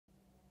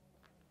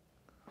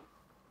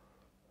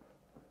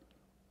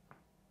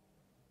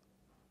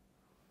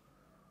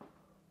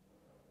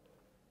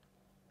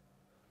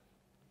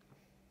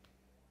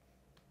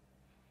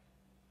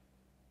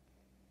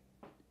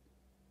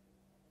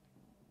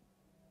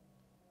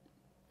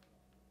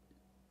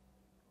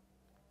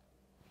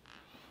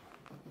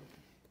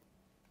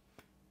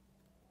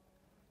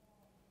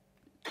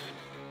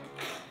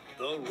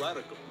The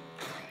radical,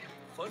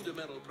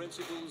 fundamental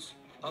principles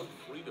of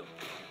freedom,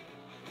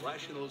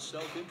 rational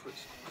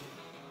self-interest,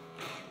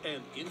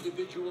 and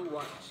individual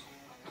rights.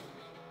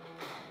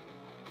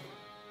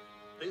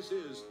 This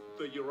is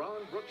the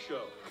Yaron Brook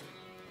Show.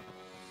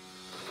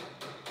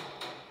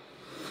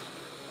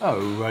 All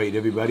right,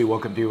 everybody,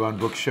 welcome to Yaron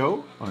Brook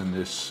Show on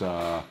this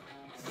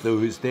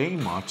Thursday,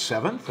 March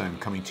 7th. I'm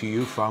coming to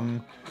you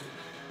from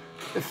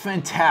the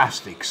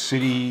fantastic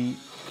city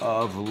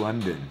of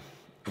London.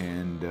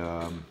 And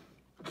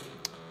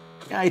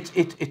yeah,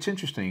 it's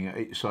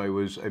interesting. So I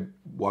was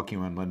walking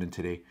around London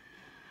today,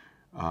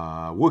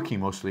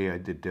 working mostly. I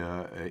did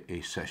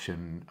a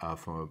session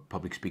from a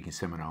public speaking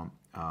seminar,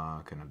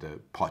 kind of the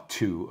part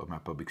 2 of my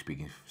public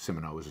speaking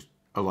seminar. It was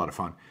a lot of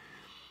fun.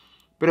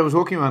 But I was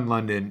walking around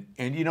London,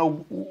 and you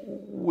know,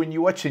 when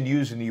you watch the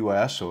news in the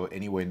US or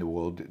anywhere in the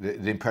world,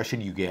 the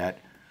impression you get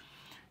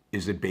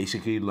is that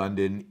basically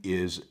London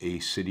is a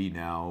city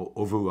now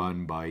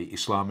overrun by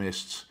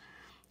Islamists.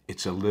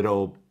 It's a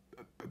little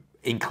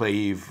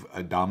enclave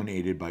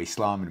dominated by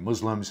Islam and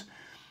Muslims,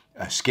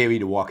 scary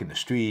to walk in the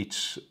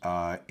streets,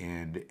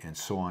 and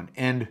so on.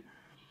 And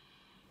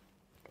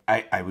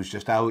I was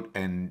just out,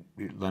 and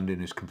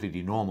London is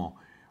completely normal.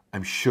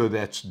 I'm sure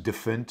that's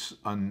different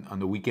on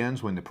the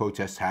weekends when the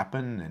protests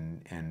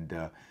happen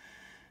and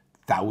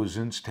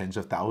thousands, tens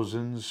of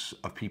thousands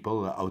of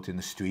people are out in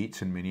the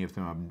streets, and many of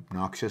them are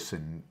obnoxious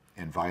and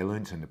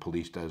violent, and the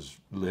police does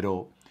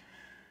little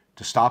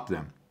to stop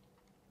them.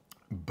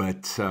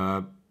 But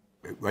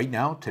right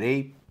now,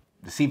 today,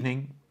 this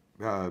evening,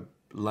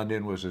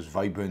 London was as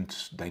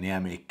vibrant,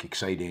 dynamic,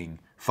 exciting,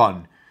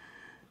 fun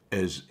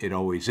as it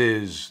always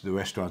is. The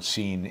restaurant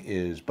scene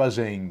is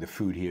buzzing. The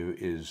food here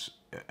is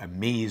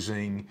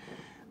amazing.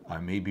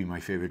 Maybe my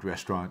favorite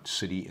restaurant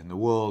city in the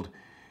world.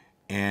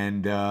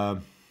 And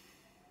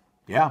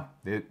yeah,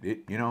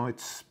 you know,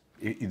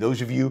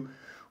 those of you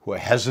who are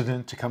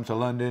hesitant to come to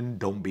London,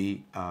 don't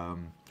be.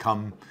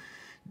 Come,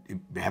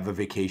 have a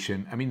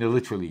vacation. I mean, they're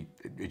literally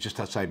just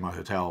outside my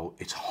hotel.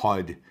 It's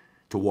hard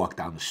to walk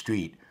down the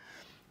street.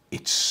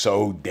 It's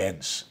so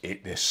dense.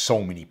 There's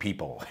so many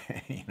people.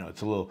 You know,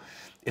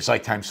 it's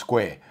like Times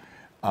Square.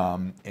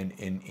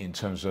 In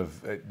terms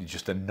of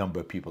just the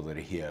number of people that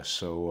are here.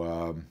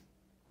 So,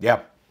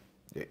 yeah,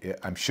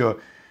 I'm sure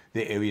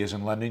there are areas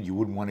in London you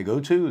wouldn't want to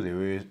go to. There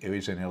are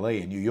areas in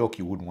LA and New York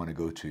you wouldn't want to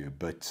go to.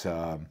 But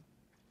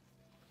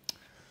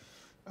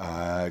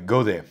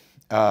go there.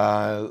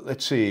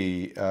 Let's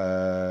see.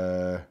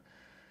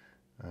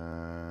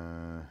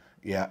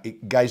 Yeah,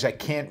 guys, I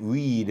can't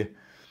read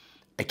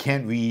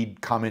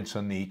comments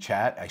on the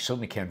chat. I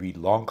certainly can't read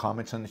long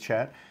comments on the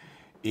chat.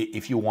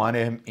 If you want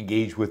to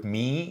engage with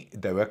me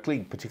directly,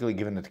 particularly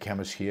given that the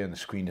camera's here and the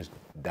screen is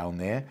down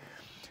there,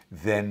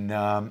 then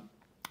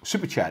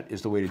Super Chat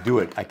is the way to do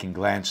it. I can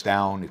glance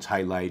down, it's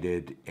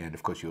highlighted, and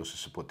of course you also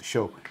support the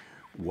show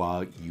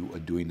while you are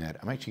doing that.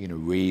 I'm actually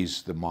going to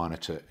raise the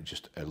monitor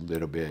just a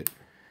little bit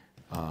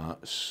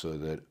so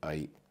that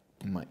I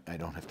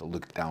don't have to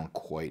look down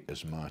quite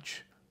as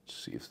much.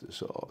 Let's see if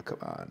this all, come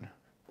on.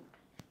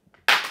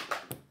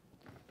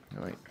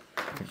 All right,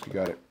 I think we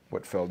got it.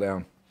 What fell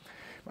down?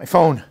 My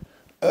phone.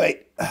 All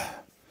right.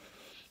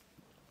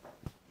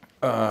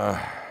 All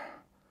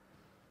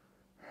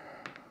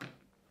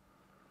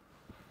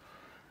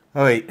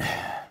right.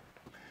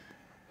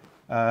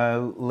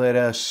 Let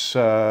us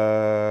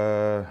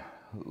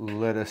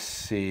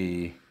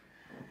see.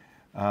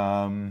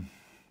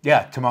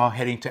 Yeah, tomorrow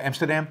heading to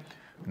Amsterdam,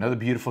 another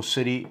beautiful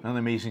city, another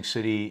amazing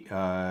city,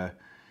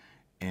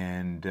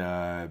 and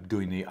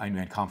doing the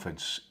Ironman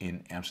conference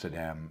in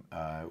Amsterdam,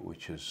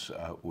 which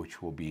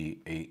will be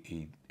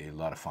a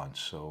lot of fun.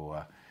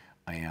 So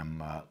I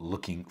am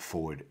looking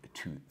forward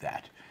to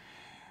that.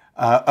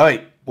 All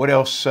right, what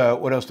else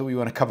do we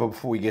want to cover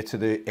before we get to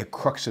the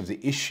crux of the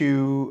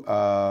issue?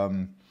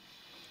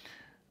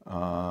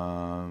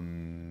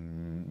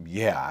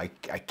 Yeah, I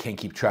can't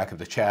keep track of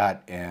the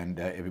chat, and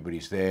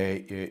everybody's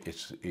there.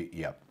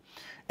 Yeah.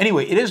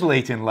 Anyway, it is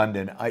late in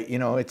London. You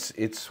know,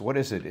 it's what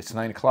is it? It's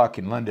 9 o'clock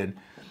in London.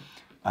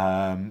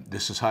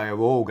 This is how I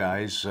roll,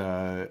 guys.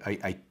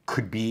 I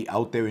could be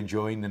out there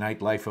enjoying the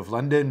nightlife of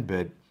London,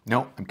 but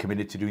no, I'm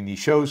committed to doing these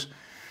shows,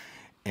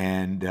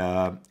 and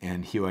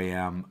here I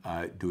am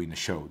doing the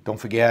show. Don't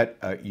forget,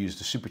 use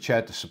the super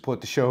chat to support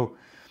the show.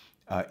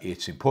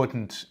 It's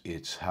important.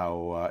 It's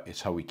how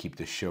we keep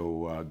the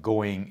show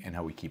going, and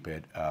how we keep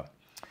it.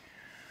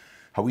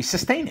 How we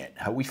sustain it,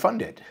 how we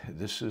fund it.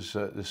 This is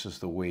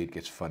the way it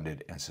gets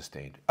funded and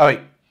sustained. All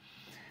right.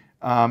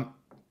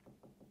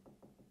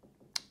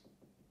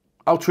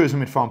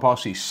 Altruism and foreign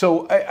policy.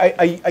 So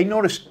I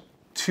noticed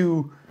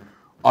 2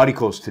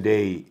 articles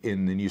today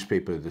in the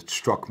newspaper that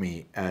struck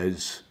me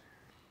as,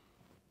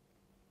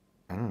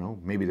 I don't know,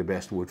 maybe the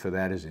best word for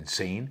that is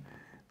insane,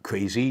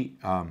 crazy.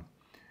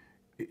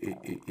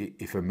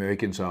 If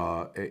Americans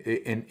are,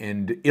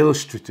 and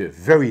illustrative,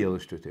 very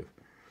illustrative,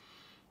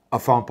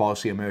 of foreign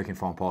policy, American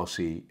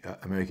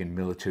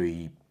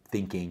military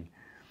thinking,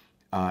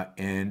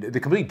 and the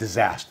complete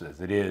disaster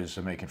that is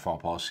American foreign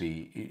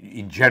policy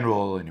in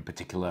general, and in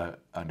particular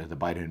under the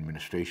Biden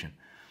administration.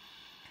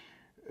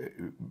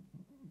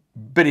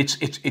 But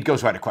it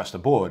goes right across the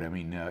board. I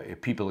mean,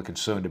 if people are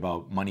concerned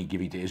about money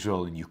given to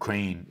Israel and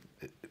Ukraine,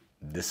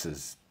 this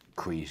is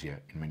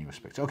crazier in many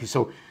respects. Okay,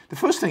 so the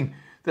first thing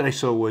that I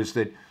saw was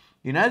that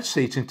the United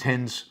States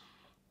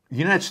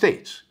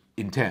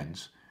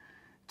intends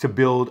to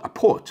build a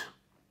port,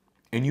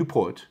 a new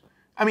port.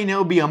 I mean,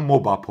 it'll be a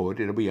mobile port.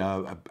 It'll be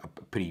a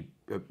pretty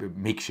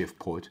makeshift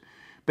port,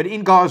 but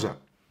in Gaza.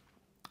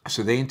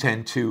 So they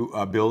intend to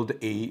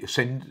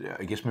send,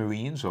 I guess,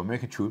 Marines or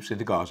American troops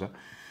into Gaza,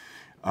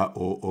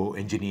 or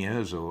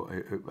engineers,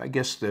 or I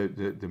guess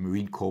the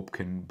Marine Corps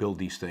can build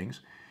these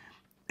things,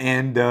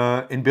 and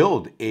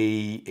build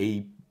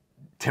a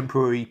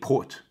temporary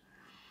port,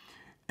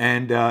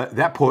 and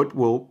that port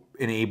will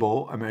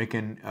enable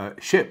American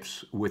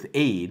ships with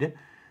aid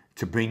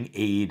to bring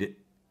aid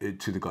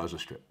to the Gaza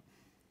Strip.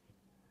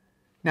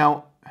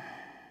 Now,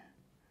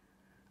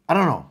 I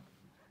don't know.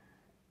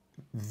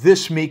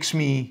 This makes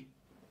me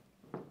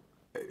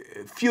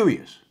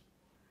furious.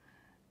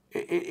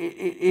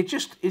 It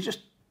just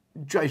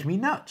drives me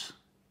nuts.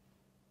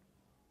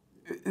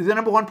 The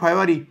number one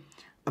priority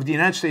of the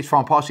United States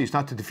foreign policy is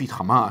not to defeat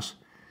Hamas.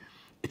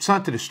 It's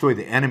not to destroy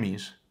the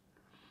enemies.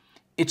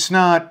 It's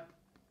not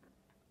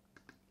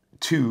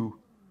to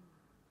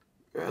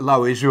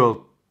allow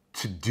Israel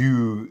to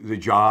do the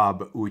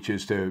job, which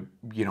is to,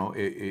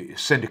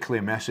 send a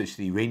clear message to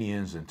the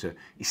Iranians and to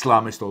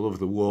Islamists all over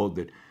the world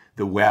that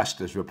the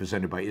West, as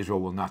represented by Israel,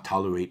 will not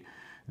tolerate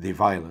their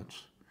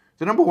violence.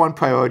 The number one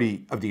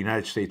priority of the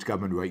United States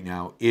government right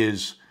now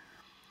is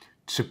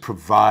to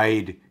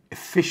provide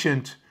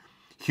efficient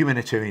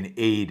humanitarian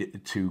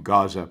aid to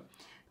Gaza,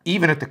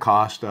 even at the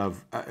cost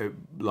of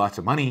lots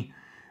of money,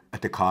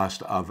 at the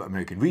cost of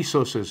American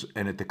resources,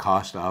 and at the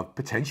cost of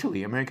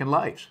potentially American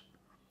lives.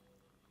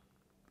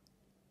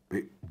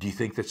 Do you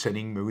think that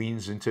sending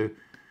Marines into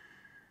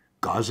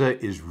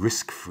Gaza is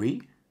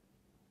risk-free?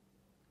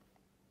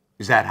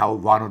 Is that how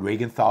Ronald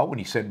Reagan thought when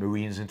he sent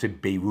Marines into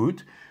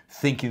Beirut,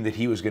 thinking that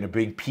he was going to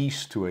bring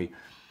peace to a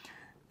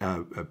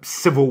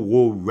civil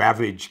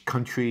war-ravaged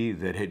country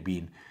that had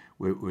been,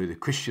 where the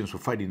Christians were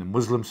fighting the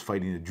Muslims,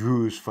 fighting the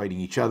Druze, fighting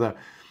each other,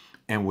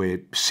 and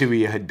where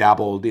Syria had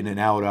dabbled in and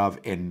out of,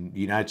 and the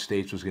United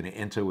States was going to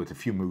enter with a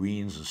few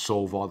Marines and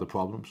solve all the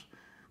problems,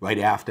 right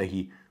after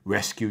he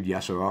rescued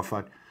Yasser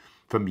Arafat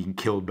from being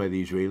killed by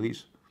the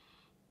Israelis?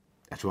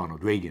 That's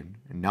Ronald Reagan.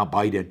 And now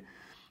Biden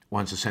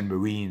wants to send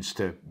Marines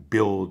to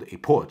build a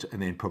port and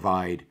then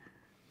provide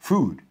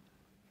food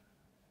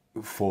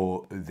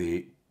for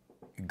the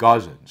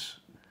Gazans,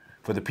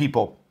 for the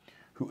people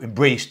who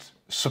embraced,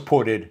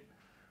 supported,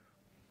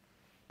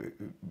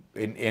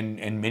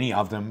 and many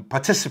of them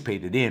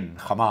participated in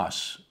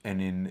Hamas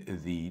and in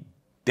the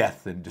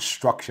death and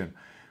destruction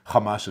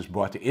Hamas has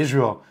brought to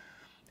Israel,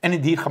 and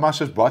indeed Hamas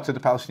has brought to the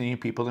Palestinian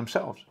people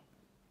themselves.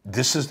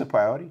 This is the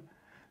priority.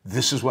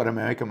 This is what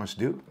America must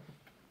do.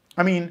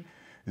 I mean,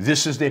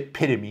 this is the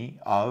epitome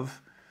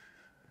of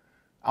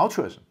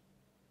altruism.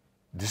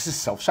 This is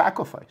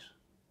self-sacrifice.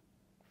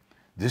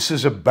 This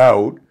is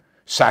about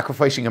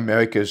sacrificing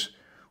America's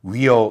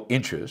real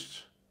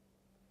interests,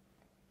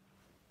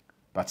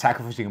 about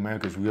sacrificing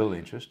America's real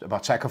interest,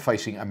 about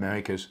sacrificing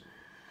America's,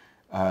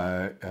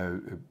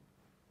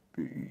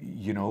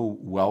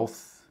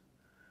 wealth,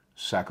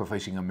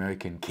 sacrificing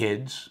American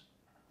kids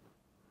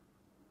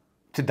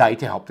to die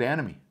to help the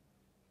enemy.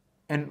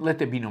 And let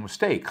there be no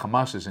mistake,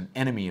 Hamas is an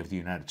enemy of the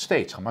United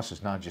States. Hamas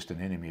is not just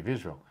an enemy of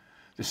Israel.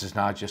 This is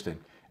not just an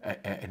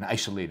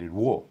isolated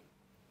war.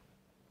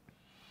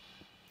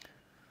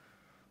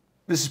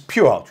 This is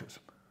pure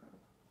altruism,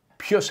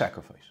 pure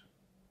sacrifice.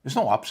 There's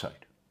no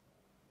upside.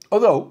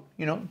 Although,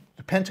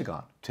 the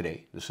Pentagon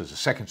today, this is the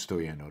second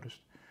story I noticed,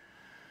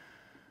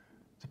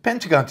 the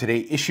Pentagon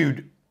today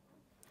issued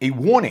a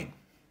warning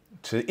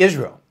to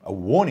Israel,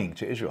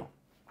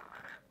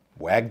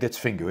 wagged its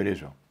finger at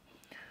Israel,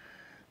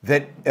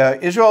 that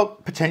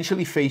Israel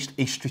potentially faced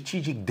a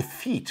strategic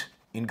defeat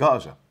in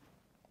Gaza.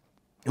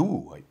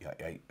 Ooh,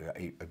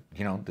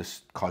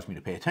 this caused me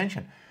to pay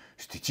attention.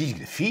 Strategic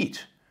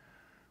defeat.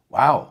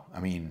 Wow. I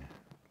mean,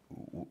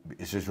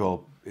 is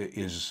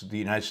the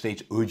United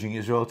States urging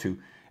Israel to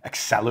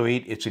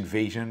accelerate its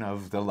invasion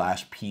of the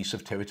last piece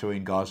of territory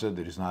in Gaza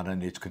that is not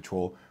under its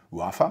control,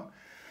 Rafah?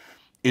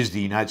 Is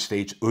the United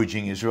States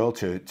urging Israel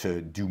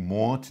to do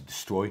more to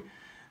destroy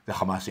the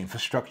Hamas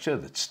infrastructure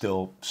that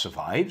still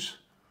survives?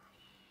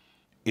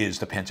 Is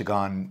the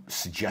Pentagon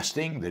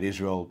suggesting that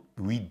Israel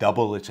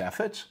redouble its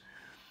efforts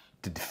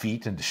to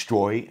defeat and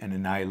destroy and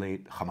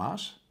annihilate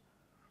Hamas?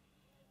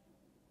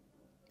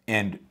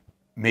 And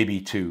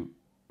maybe to,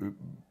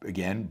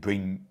 again,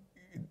 bring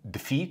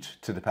defeat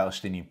to the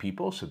Palestinian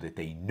people so that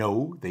they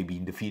know they've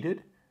been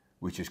defeated,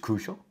 which is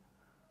crucial?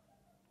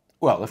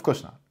 Well, of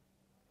course not.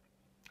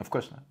 Of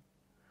course not.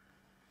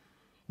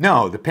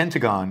 No, the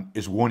Pentagon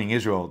is warning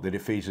Israel that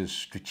it faces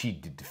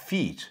strategic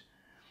defeat,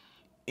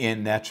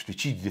 and that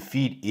strategic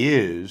defeat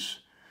is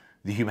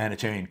the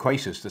humanitarian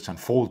crisis that's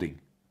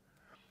unfolding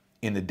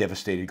in the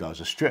devastated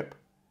Gaza Strip.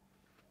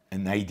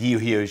 And the idea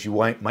here is you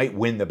might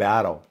win the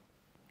battle.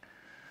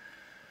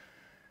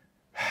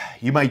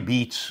 You might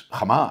beat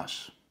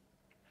Hamas,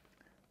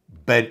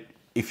 but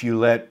if you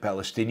let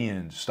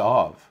Palestinians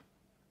starve,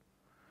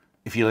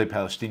 if you let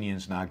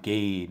Palestinians not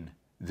gain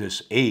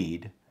this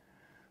aid,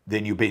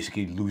 then you're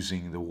basically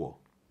losing the war.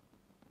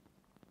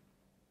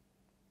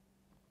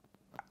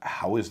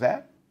 How is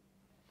that?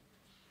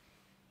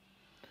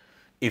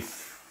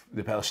 If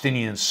the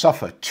Palestinians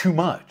suffer too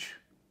much,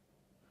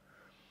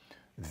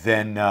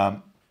 then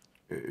then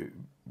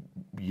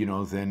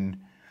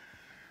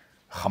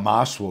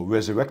Hamas will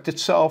resurrect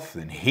itself,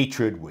 then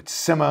hatred would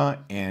simmer,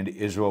 and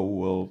Israel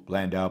will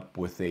land up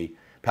with the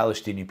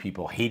Palestinian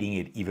people hating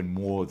it even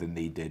more than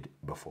they did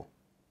before.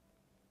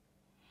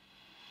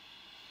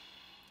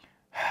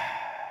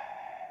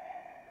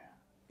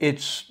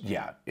 It's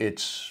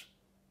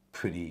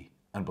pretty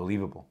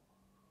unbelievable.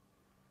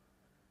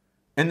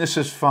 And this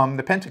is from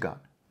the Pentagon,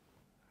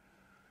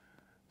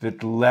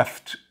 that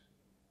left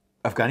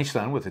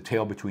Afghanistan with a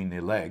tail between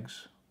their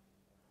legs,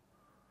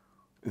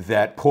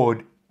 that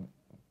poured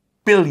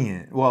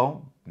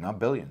not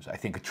billions, I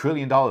think $1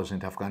 trillion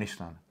into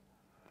Afghanistan,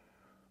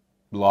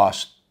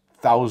 lost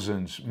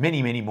thousands,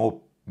 many, many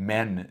more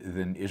men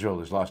than Israel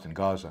has lost in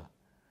Gaza,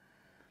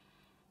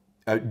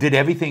 did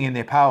everything in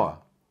their power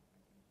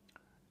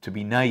to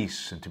be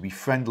nice and to be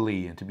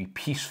friendly and to be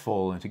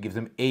peaceful and to give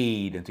them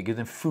aid and to give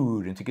them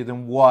food and to give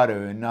them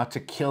water and not to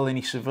kill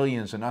any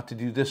civilians and not to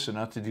do this and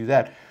not to do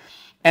that,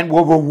 and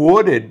were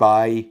rewarded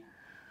by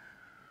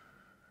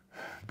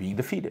being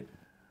defeated,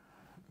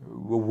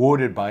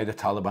 rewarded by the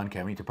Taliban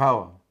coming to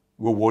power,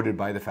 rewarded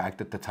by the fact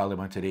that the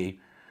Taliban today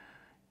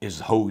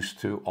is host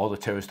to all the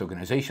terrorist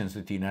organizations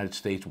that the United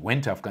States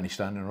went to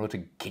Afghanistan in order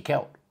to kick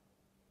out,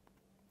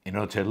 in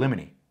order to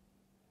eliminate.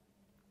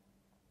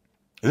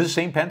 It was the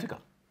same Pentagon.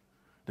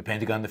 The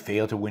Pentagon that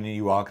failed to win in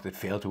Iraq, that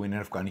failed to win in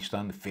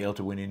Afghanistan, that failed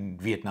to win in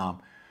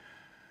Vietnam,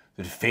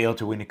 that failed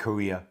to win in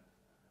Korea.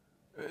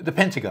 The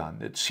Pentagon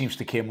that seems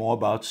to care more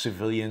about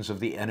civilians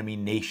of the enemy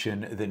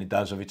nation than it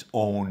does of its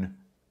own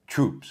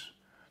troops,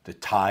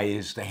 that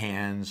ties the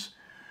hands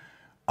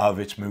of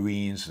its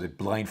Marines, that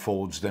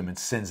blindfolds them and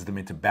sends them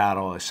into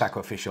battle as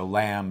sacrificial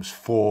lambs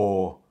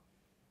for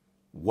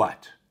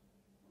what?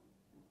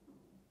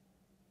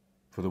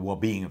 For the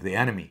well-being of the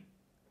enemy.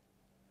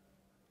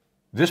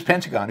 This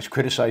Pentagon is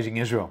criticizing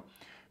Israel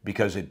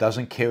because it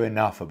doesn't care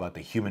enough about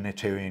the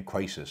humanitarian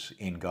crisis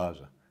in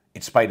Gaza,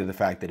 in spite of the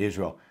fact that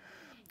Israel,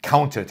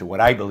 counter to what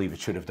I believe it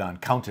should have done,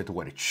 counter to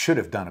what it should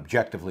have done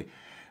objectively,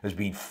 has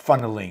been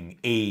funneling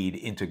aid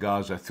into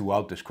Gaza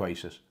throughout this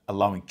crisis,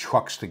 allowing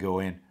trucks to go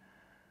in.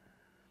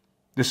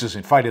 This is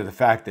in spite of the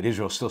fact that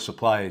Israel still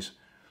supplies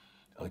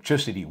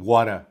electricity,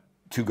 water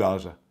to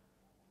Gaza,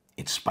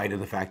 in spite of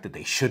the fact that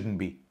they shouldn't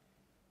be.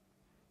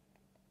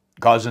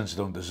 Gazans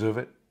don't deserve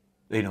it.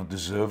 They don't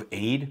deserve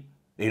aid.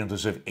 They don't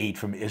deserve aid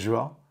from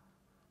Israel.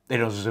 They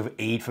don't deserve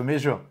aid from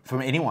Israel,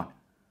 from anyone.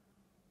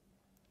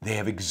 They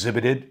have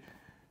exhibited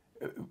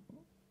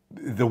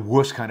the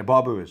worst kind of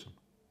barbarism.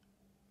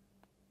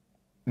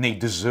 And they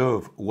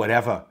deserve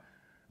whatever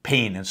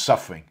pain and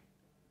suffering.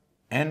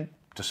 And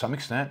to some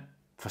extent,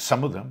 for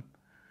some of them,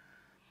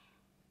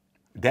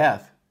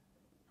 death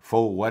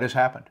for what has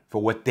happened, for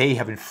what they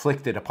have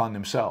inflicted upon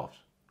themselves,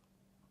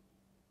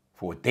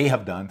 for what they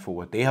have done, for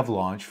what they have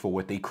launched, for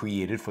what they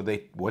created, for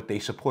what they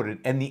supported.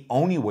 And the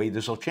only way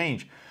this will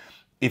change,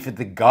 if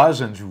the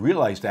Gazans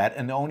realize that,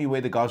 and the only way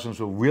the Gazans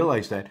will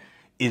realize that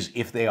is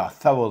if they are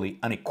thoroughly,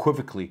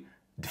 unequivocally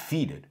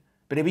defeated.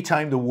 But every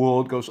time the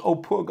world goes, oh,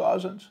 poor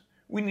Gazans,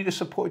 we need to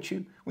support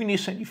you. We need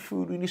to send you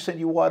food. We need to send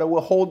you water.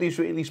 We'll hold the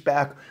Israelis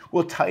back.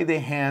 We'll tie their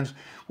hands.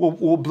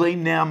 We'll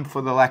blame them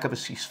for the lack of a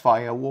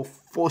ceasefire. We'll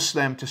force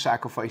them to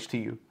sacrifice to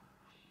you.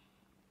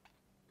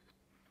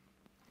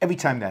 Every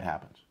time that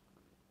happens,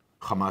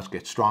 Hamas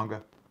gets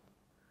stronger,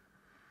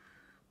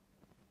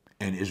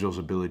 and Israel's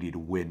ability to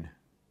win,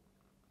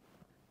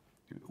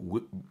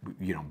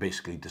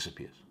 basically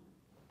disappears.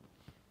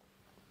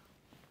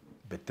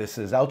 But this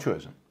is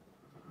altruism.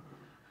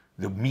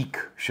 The meek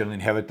shall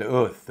inherit the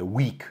earth. The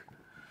weak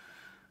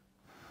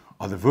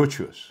are the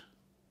virtuous.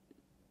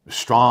 The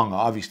strong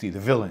are obviously the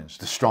villains.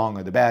 The strong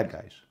are the bad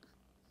guys.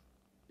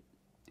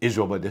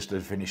 Israel, by this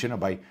definition, or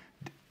by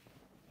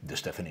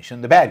this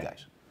definition, the bad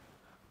guys.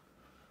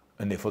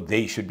 And therefore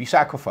they should be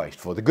sacrificed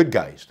for the good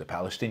guys, the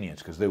Palestinians,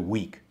 because they're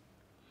weak.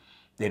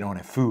 They don't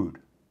have food.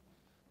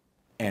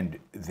 And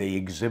they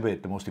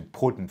exhibit the most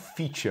important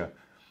feature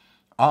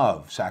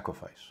of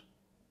sacrifice.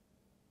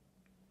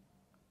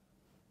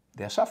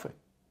 They're suffering.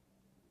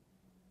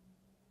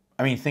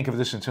 I mean, think of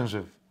this in terms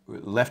of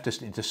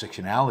leftist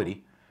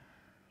intersectionality,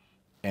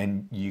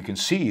 and you can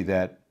see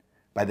that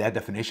by that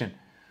definition,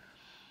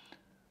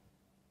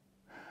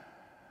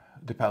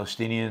 the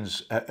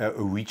Palestinians are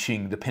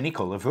reaching the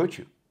pinnacle of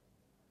virtue,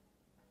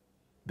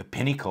 the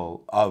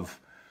pinnacle of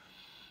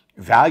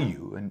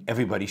value, and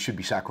everybody should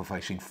be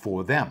sacrificing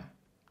for them,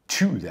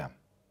 to them.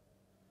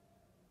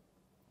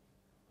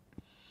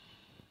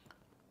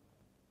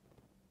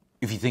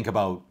 if you think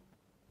about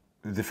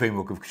the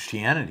framework of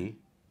Christianity,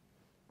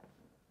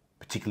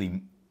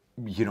 particularly,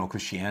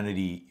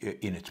 Christianity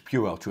in its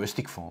pure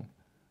altruistic form,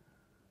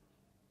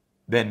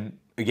 then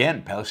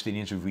again,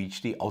 Palestinians have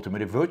reached the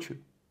ultimate virtue.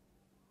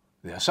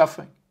 They are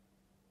suffering.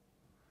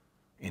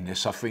 In their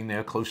suffering, they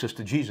are closest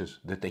to Jesus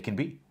that they can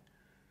be.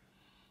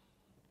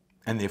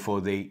 And therefore,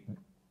 they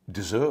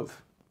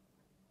deserve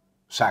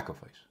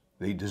sacrifice.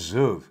 They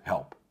deserve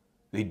help.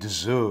 They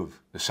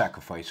deserve the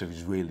sacrifice of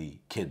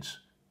Israeli kids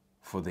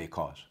for their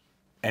cause.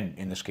 And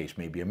in this case,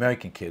 maybe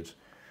American kids,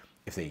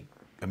 if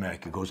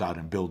America goes out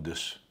and build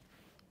this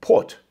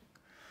port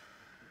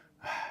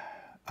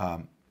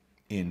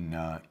in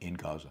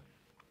Gaza.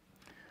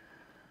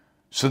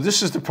 So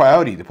this is the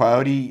priority. The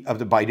priority of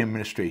the Biden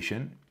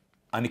administration,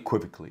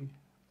 unequivocally,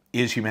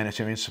 is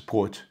humanitarian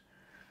support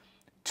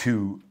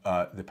to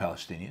the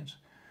Palestinians.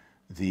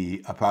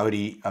 The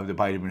priority of the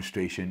Biden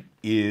administration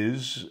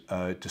is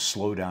to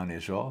slow down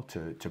Israel,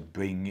 to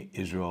bring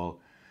Israel,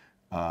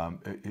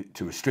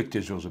 to restrict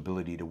Israel's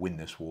ability to win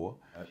this war,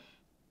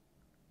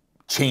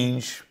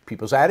 change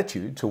people's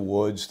attitude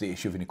towards the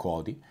issue of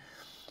inequality,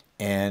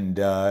 and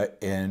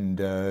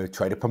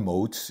try to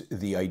promote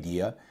the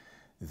idea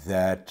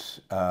that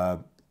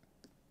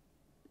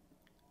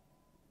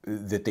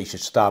that they should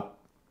stop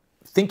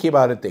thinking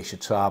about it, they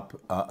should stop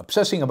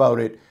obsessing about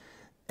it,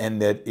 and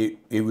that it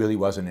really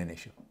wasn't an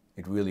issue.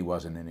 It really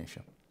wasn't an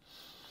issue.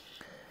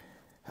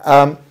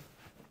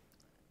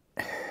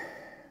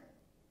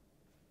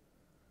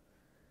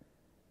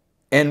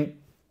 And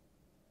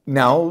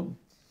now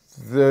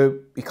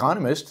the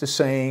Economist is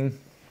saying,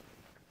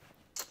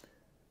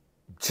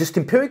 just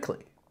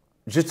empirically,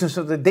 just as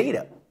of the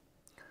data,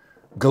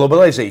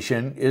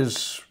 globalization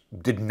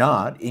did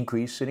not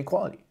increase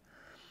inequality.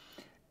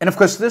 And of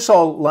course, this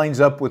all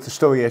lines up with the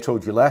story I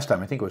told you last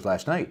time. I think it was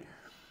last night.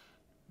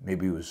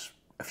 Maybe it was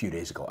a few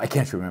days ago. I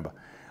can't remember.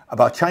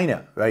 About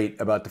China, right?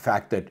 About the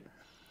fact that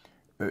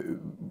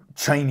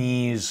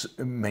Chinese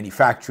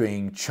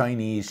manufacturing,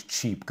 Chinese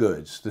cheap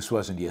goods. This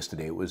wasn't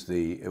yesterday. It was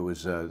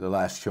the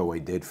last show I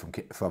did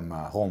from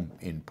home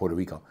in Puerto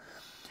Rico.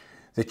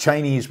 The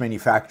Chinese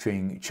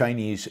manufacturing,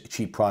 Chinese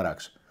cheap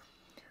products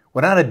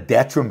were not a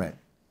detriment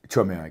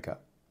to America,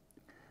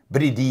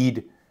 but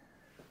indeed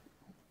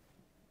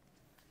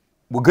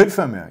were good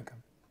for America.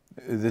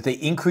 That they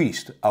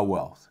increased our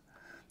wealth,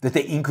 that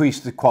they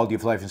increased the quality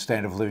of life and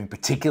standard of living,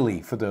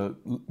 particularly for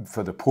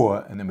the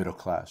poor and the middle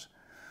class.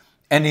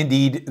 And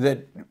indeed,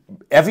 that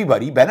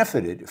everybody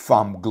benefited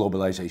from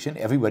globalization.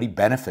 Everybody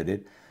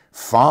benefited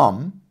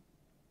from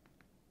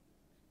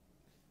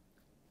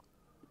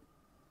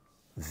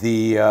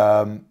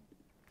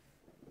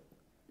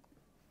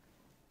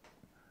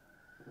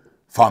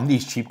from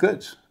these cheap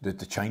goods that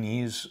the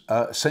Chinese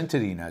sent to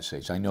the United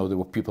States. I know there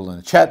were people in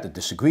the chat that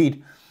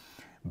disagreed,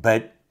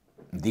 but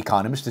The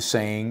Economist is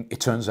saying it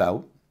turns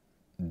out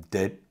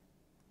that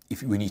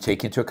when you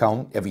take into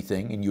account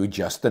everything and you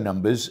adjust the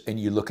numbers and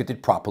you look at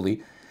it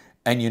properly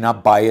and you're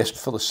not biased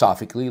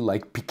philosophically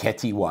like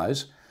Piketty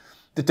was,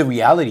 that the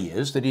reality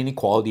is that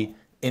inequality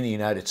in the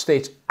United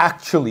States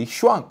actually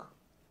shrunk.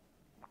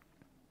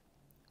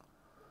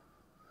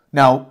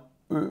 Now,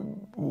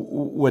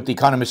 what The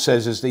Economist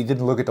says is they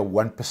didn't look at the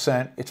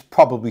 1%. It's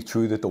probably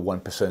true that the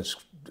 1%'s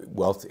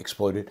wealth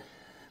exploded.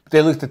 But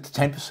they looked at the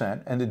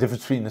 10%, and the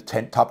difference between the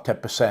top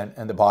 10%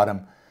 and the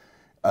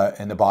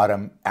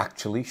bottom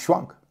actually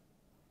shrunk.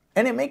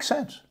 And it makes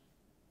sense.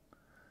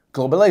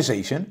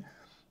 Globalization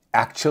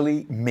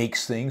actually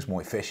makes things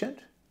more efficient.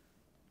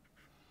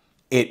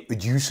 It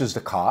reduces the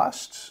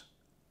costs.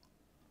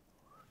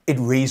 It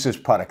raises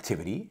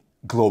productivity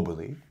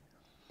globally.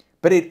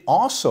 But it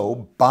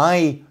also,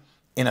 by,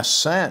 in a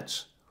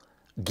sense,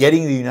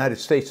 getting the United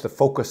States to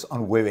focus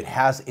on where it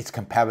has its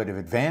comparative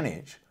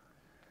advantage,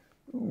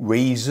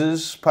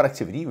 raises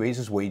productivity,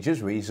 raises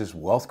wages, raises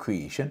wealth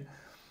creation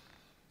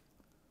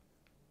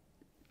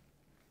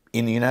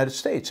in the United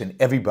States and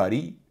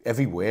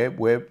everywhere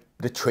where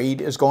the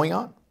trade is going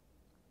on.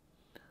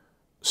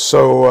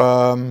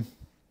 So,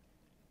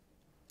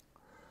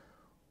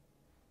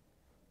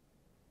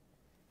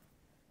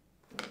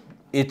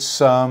 it's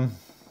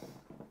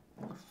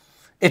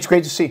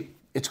great to see.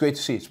 It's great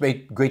to see. It's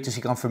great to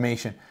see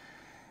confirmation.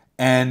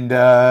 And,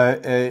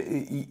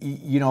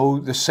 you know,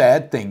 the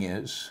sad thing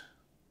is,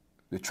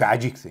 the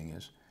tragic thing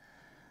is,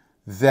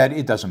 that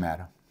it doesn't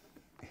matter.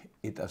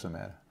 It doesn't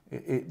matter.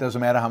 It doesn't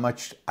matter how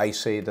much I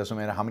say, it doesn't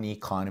matter how many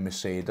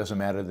economists say, it doesn't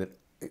matter that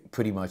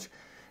pretty much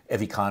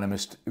every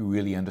economist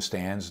really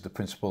understands the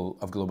principle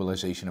of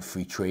globalization, of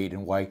free trade,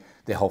 and why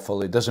they're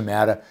helpful. It doesn't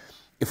matter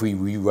if we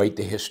rewrite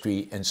the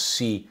history and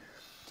see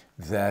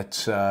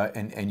that,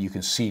 and you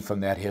can see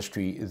from that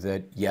history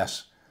that,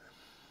 yes,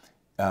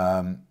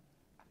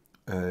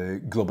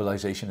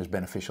 globalization is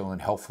beneficial and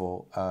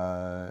helpful.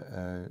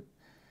 Our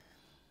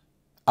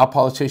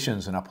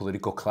politicians and our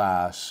political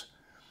class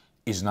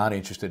is not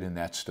interested in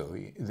that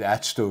story.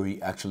 That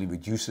story actually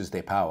reduces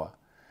their power.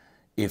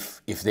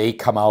 If they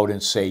come out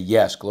and say,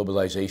 yes,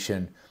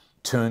 globalization,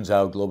 turns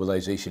out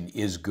globalization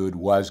is good,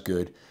 was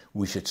good,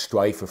 we should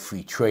strive for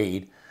free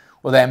trade,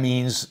 Well, that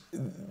means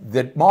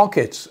that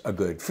markets are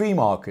good, free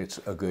markets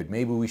are good.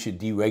 Maybe we should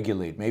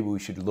deregulate, maybe we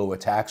should lower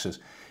taxes,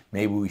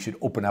 maybe we should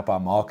open up our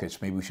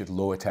markets, maybe we should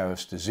lower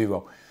tariffs to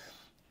zero.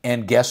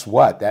 And guess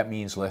what? That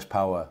means less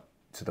power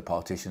to the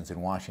politicians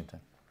in Washington.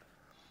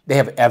 They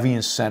have every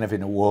incentive in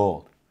the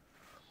world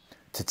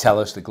to tell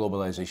us that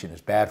globalization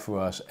is bad for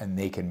us and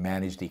they can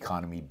manage the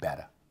economy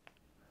better.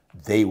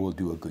 They will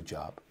do a good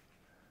job.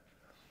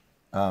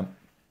 And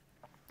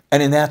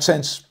in that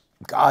sense,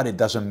 God, it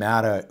doesn't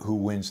matter who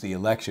wins the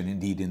election.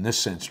 Indeed, in this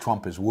sense,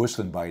 Trump is worse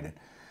than Biden.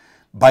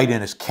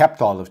 Biden has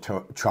kept all of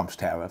Trump's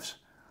tariffs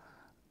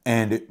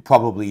and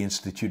probably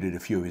instituted a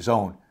few of his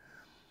own.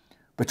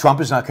 But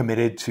Trump is not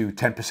committed to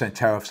 10%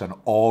 tariffs on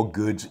all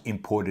goods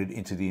imported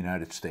into the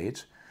United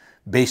States.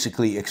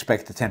 Basically,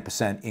 expect a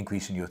 10%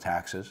 increase in your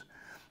taxes,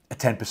 a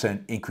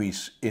 10%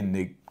 increase in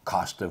the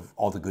cost of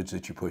all the goods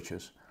that you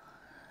purchase.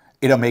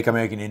 It'll make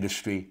American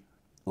industry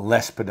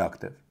less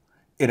productive.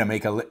 It'll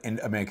make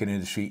American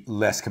industry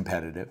less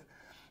competitive.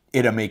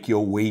 It'll make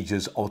your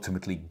wages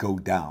ultimately go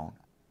down.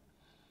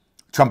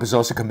 Trump is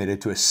also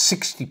committed to a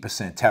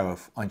 60%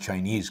 tariff on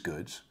Chinese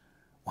goods.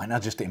 Why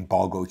not just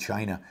embargo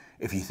China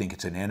if you think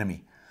it's an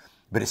enemy?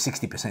 But a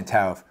 60%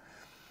 tariff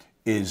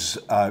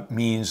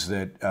means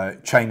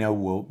that China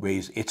will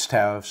raise its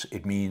tariffs.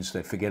 It means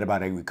that forget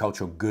about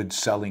agricultural goods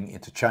selling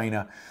into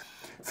China.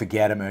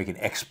 Forget American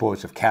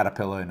exports of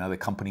Caterpillar and other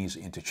companies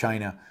into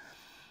China.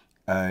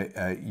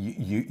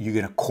 You're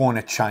going to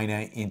corner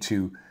China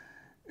into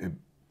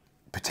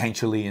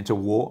potentially into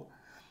war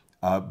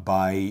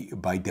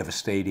by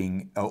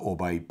devastating or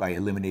by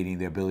eliminating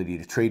their ability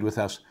to trade with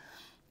us.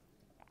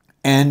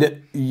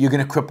 And you're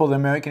going to cripple the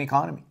American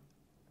economy.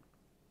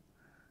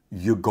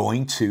 You're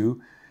going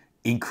to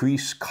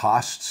increase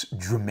costs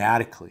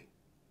dramatically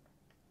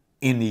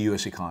in the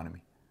U.S.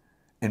 economy.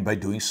 And by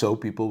doing so,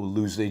 people will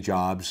lose their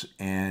jobs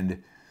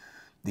and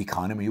the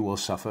economy will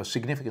suffer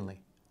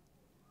significantly.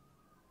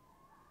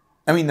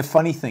 I mean, the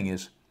funny thing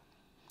is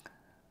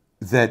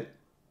that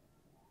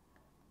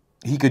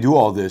he could do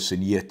all this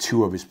in year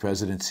 2 of his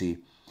presidency.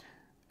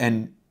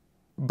 And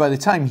by the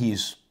time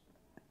he's,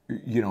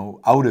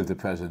 out of the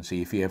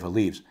presidency, if he ever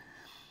leaves,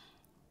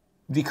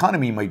 the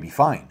economy might be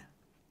fine.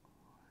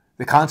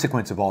 The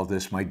consequence of all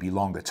this might be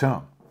longer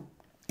term.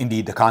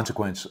 Indeed, the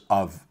consequence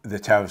of the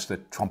tariffs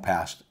that Trump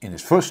passed in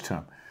his first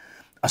term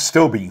are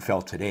still being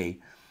felt today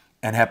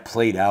and have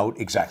played out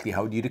exactly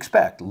how you'd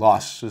expect.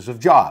 Losses of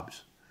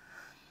jobs,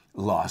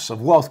 loss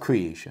of wealth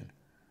creation,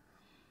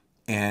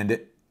 and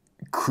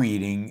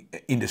creating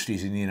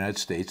industries in the United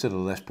States that are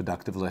less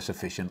productive, less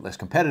efficient, less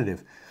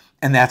competitive.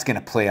 And that's going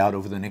to play out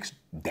over the next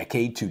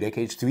decade, 2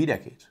 decades, 3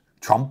 decades.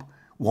 Trump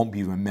won't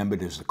be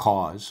remembered as the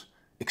cause,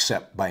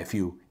 except by a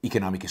few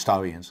economic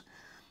historians,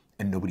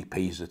 and nobody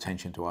pays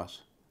attention to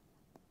us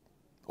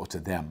or to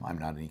them. I'm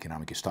not an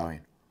economic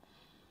historian.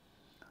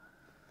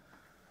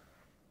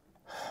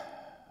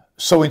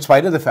 So in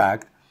spite of the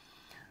fact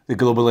that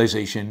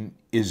globalization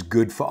is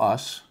good for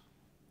us,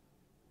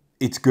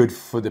 it's good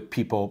for the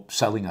people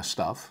selling us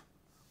stuff.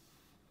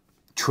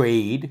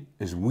 Trade,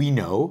 as we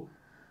know,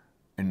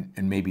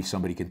 and maybe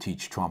somebody can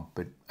teach Trump,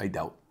 but I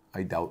doubt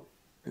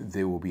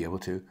they will be able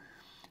to.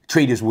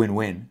 Trade is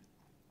win-win.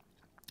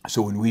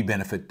 So when we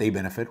benefit, they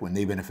benefit. When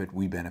they benefit,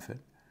 we benefit.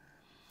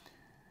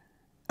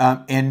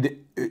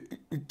 And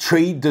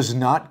trade does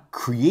not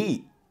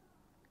create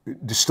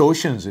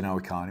distortions in our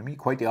economy,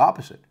 quite the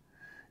opposite.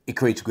 It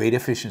creates greater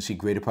efficiency,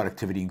 greater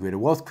productivity, and greater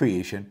wealth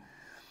creation.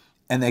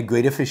 And that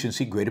greater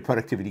efficiency, greater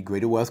productivity,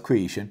 greater wealth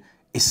creation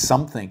is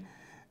something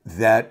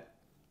that,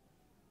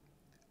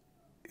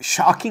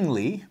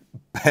 shockingly,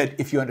 but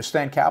if you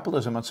understand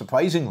capitalism,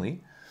 unsurprisingly,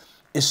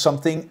 is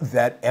something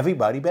that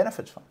everybody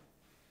benefits from.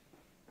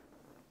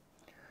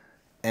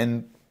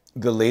 And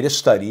the latest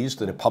studies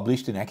that are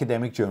published in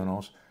academic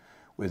journals,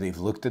 where they've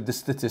looked at the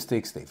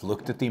statistics, they've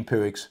looked at the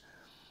empirics,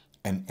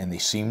 and they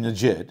seem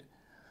legit,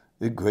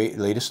 the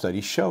latest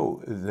studies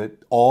show that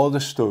all the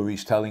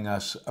stories telling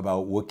us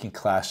about working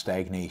class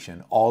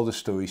stagnation, all the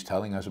stories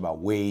telling us about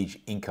wage,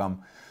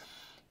 income,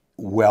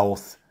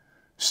 wealth,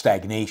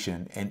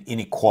 stagnation, and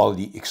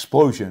inequality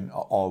explosion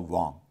are all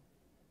wrong.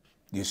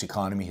 This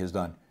economy has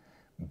done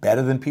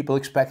better than people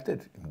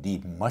expected,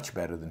 indeed much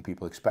better than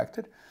people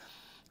expected.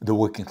 The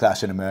working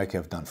class in America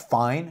have done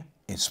fine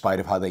in spite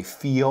of how they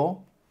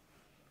feel.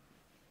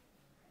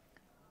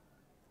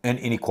 And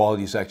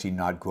inequality has actually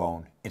not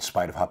grown in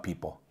spite of how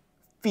people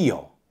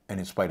feel and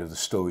in spite of the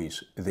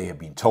stories they have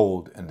been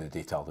told and that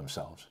they tell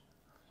themselves.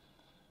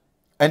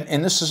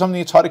 And this is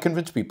something that's hard to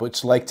convince people.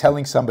 It's like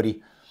telling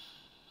somebody,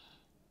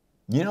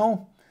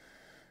 New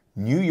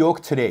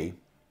York today,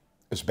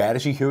 as bad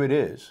as you hear it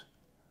is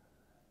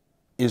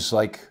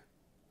like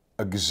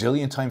a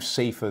gazillion times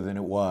safer than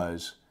it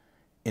was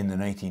in the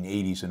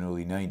 1980s and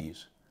early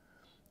 90s.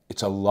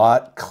 It's a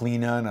lot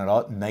cleaner and a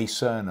lot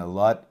nicer and a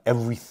lot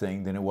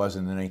everything than it was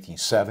in the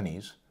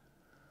 1970s.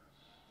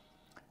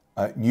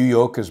 New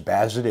York, as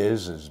bad as it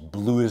is, as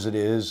blue as it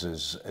is,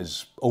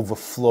 as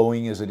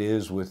overflowing as it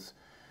is with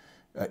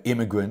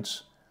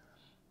immigrants,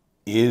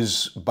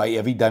 is by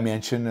every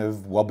dimension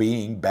of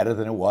well-being better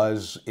than it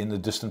was in the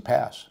distant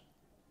past.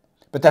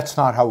 But that's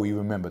not how we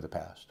remember the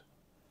past.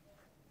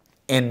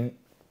 And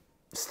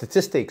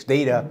statistics,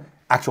 data,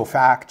 actual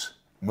facts,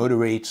 murder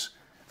rates,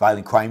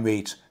 violent crime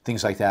rates,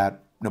 things like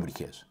that, nobody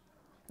cares.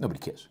 Nobody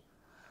cares.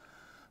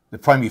 The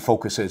primary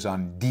focus is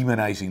on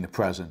demonizing the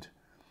present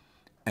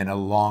and a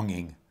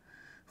longing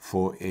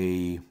for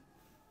a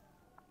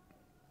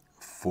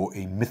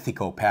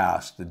mythical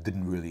past that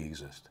didn't really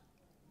exist,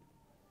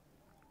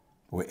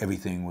 where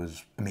everything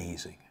was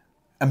amazing.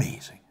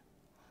 Amazing.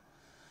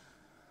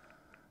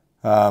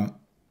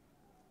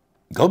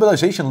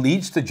 Globalization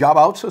leads to job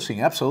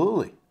outsourcing,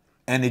 absolutely.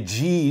 And it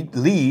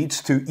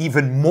leads to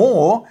even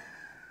more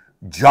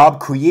job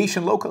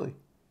creation locally.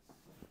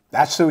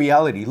 That's the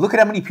reality. Look at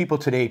how many people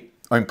today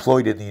are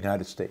employed in the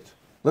United States.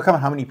 Look at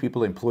how many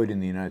people are employed in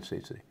the United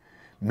States today.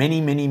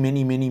 Many, many,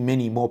 many, many,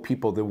 many more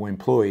people than were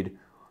employed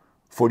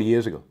 40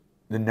 years ago.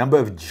 The number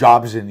of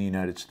jobs in the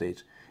United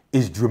States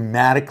is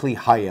dramatically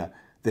higher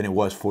than it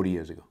was 40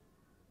 years ago.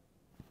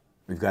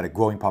 We've got a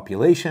growing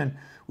population.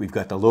 We've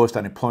got the lowest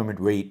unemployment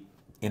rate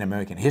in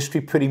American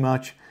history, pretty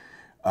much.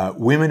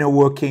 Women are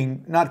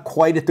working, not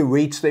quite at the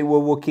rates they were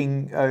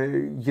working,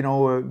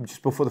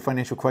 just before the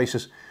financial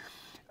crisis,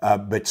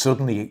 but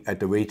certainly at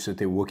the rates that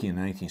they were working in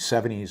the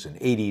 1970s and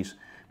 80s,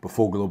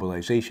 before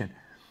globalization.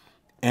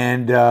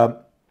 And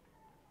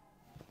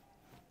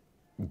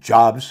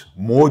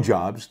more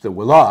jobs that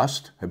were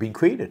lost have been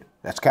created.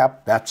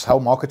 That's how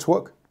markets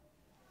work.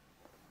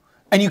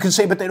 And you can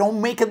say, but they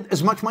don't make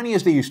as much money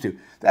as they used to.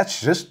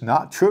 That's just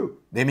not true.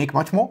 They make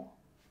much more.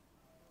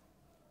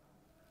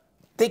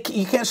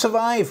 You can't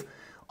survive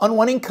on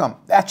one income.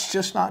 That's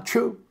just not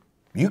true.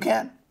 You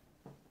can.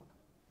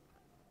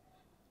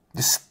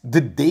 The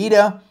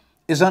data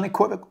is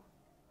unequivocal.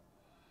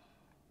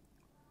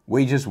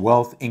 Wages,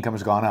 wealth, income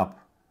has gone up.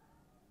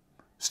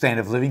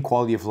 Standard of living,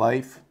 quality of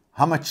life,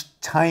 how much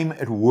time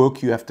at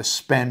work you have to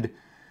spend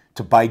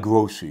to buy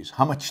groceries,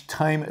 how much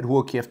time at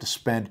work you have to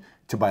spend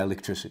to buy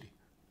electricity.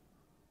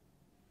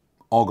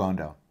 All gone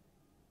down.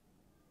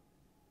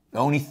 The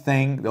only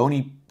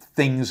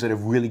things that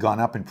have really gone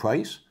up in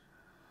price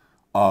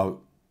are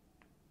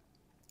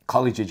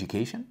college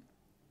education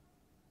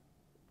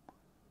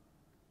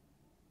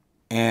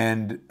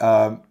and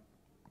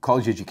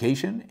college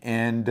education,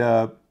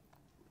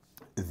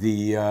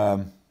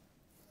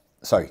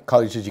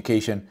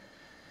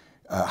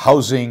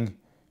 housing,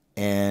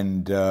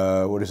 and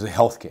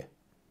healthcare.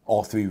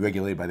 All three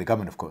regulated by the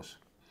government, of course.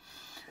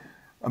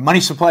 Money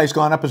supply has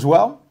gone up as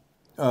well.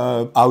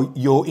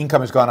 Your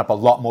income has gone up a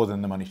lot more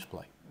than the money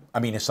supply. I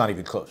mean, it's not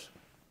even close.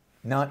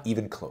 Not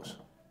even close.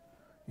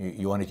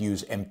 You want to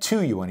use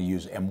M2, you want to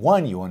use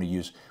M1, you want to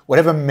use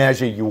whatever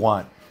measure you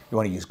want. You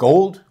want to use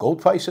gold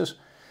prices,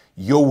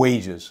 your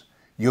wages,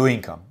 your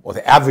income, or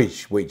the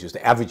average wages,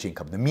 the average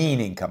income, the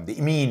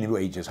mean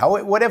wages,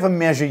 whatever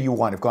measure you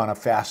want have gone up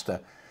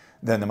faster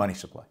than the money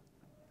supply.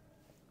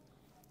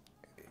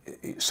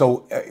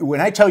 So when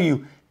I tell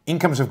you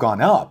incomes have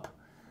gone up,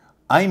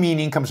 I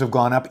mean incomes have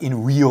gone up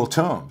in real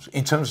terms,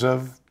 in terms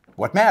of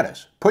what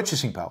matters,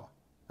 purchasing power.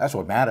 That's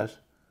what matters.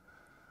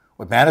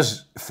 What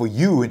matters for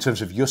you in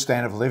terms of your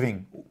standard of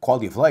living,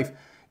 quality of life,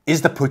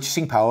 is the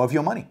purchasing power of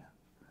your money.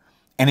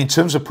 And in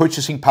terms of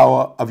purchasing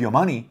power of your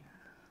money,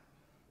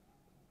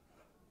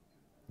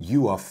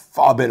 you are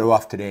far better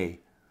off today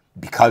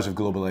because of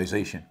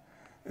globalization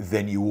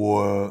than you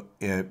were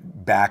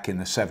back in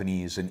the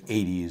 70s and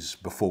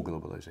 80s before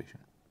globalization.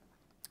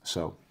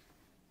 So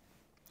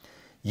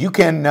you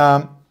can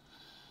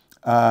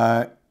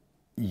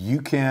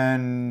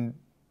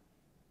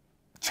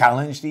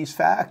challenge these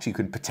facts. You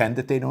can pretend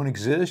that they don't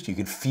exist. You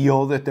can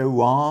feel that they're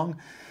wrong.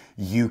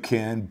 You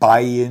can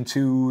buy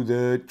into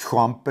the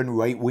Trump and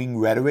right-wing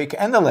rhetoric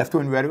and the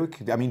left-wing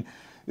rhetoric. I mean,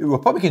 the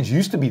Republicans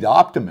used to be the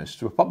optimists.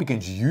 The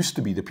Republicans used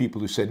to be the people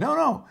who said,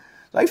 no,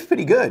 life's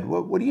pretty good.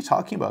 What are you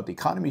talking about? The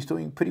economy's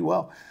doing pretty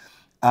well.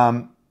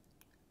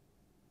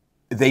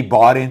 They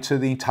bought into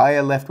the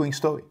entire left-wing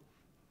story.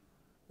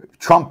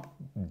 Trump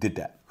did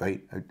that,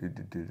 right?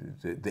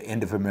 The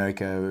end of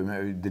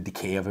America, the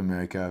decay of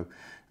America,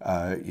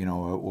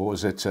 what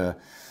was it?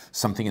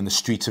 Something in the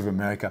streets of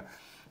America.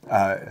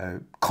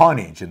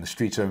 Carnage in the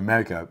streets of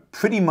America.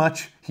 Pretty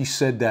much, he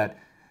said that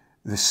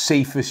the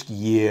safest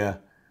year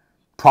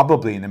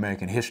probably in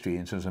American history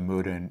in terms of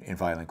murder and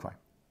violent crime.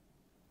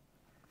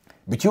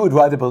 But you would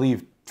rather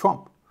believe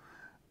Trump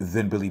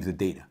than believe the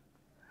data.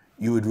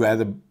 You would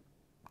rather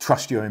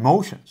trust your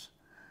emotions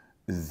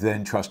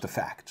than trust the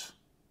facts.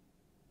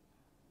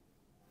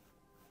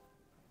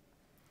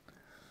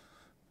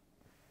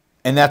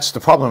 And that's the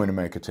problem in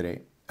America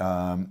today.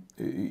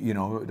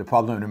 The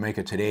problem in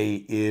America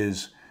today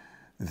is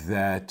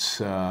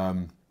that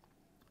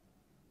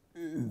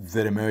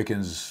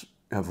Americans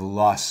have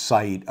lost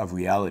sight of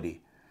reality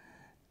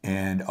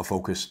and are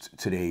focused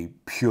today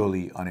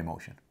purely on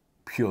emotion.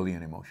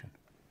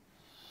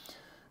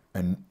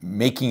 And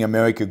making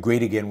America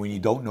great again when you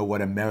don't know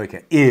what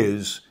America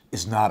is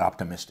not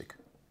optimistic.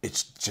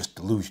 It's just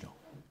delusional.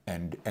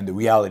 And the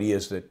reality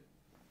is that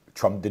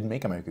Trump didn't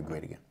make America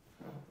great again.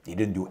 He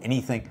didn't do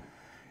anything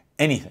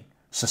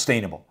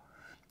sustainable,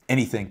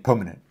 anything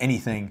permanent,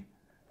 anything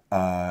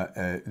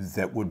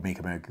that would make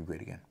America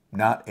great again.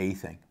 Not a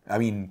thing. I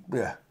mean,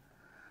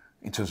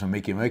 in terms of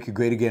making America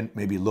great again,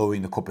 maybe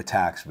lowering the corporate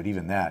tax, but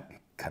even that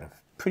kind of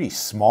pretty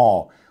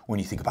small when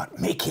you think about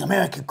making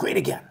America great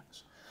again.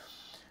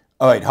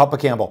 All right, Harper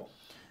Campbell.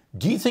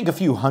 Do you think a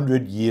few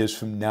hundred years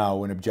from now,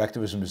 when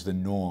objectivism is the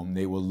norm,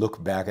 they will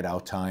look back at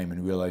our time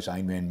and realize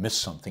Ayn Rand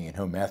missed something in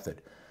her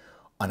method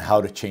on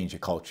how to change a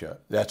culture?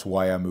 That's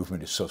why our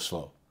movement is so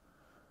slow.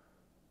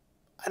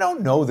 I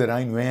don't know that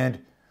Ayn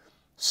Rand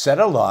said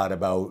a lot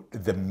about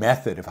the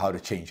method of how to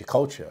change a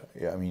culture.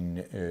 I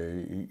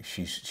mean,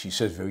 she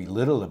says very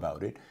little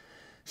about it.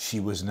 She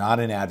was not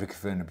an advocate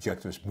for an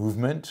objectivist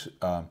movement.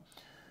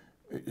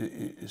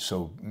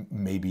 So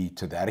maybe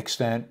to that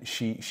extent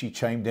she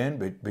chimed in,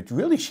 but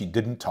really she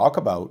didn't talk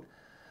about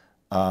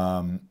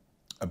how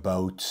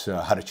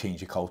to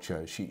change a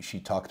culture. She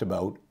talked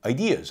about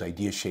ideas.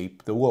 Ideas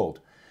shape the world,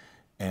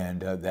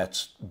 and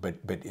but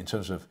in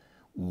terms of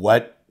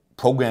what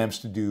programs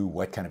to do,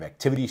 what kind of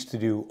activities to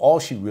do, all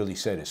she really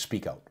said is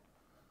speak out.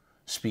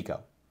 Speak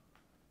out.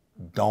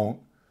 Don't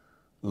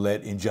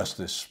let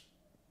injustice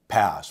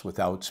pass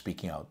without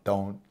speaking out.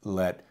 Don't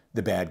let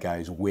the bad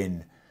guys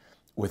win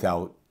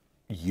without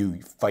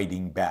you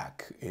fighting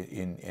back.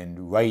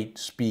 And write,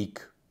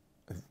 speak,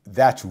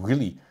 that's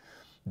really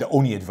the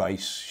only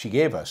advice she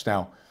gave us.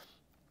 Now,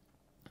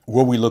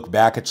 will we look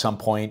back at some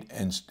point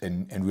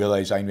and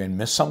realize Ayn Rand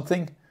missed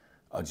something?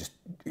 I'll just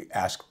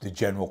ask the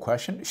general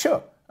question.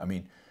 Sure. I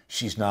mean,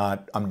 she's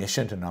not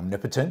omniscient and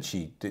omnipotent.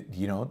 She,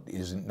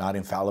 is not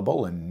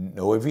infallible and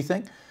know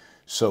everything.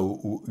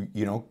 So,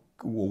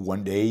 will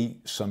one day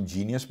some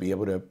genius be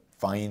able to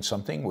find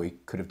something we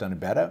could have done it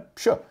better?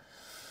 Sure.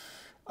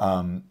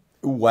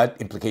 What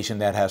implication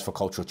that has for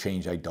cultural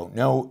change, I don't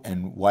know.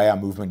 And why our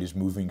movement is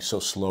moving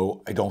so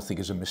slow, I don't think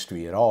is a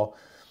mystery at all.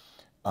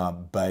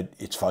 But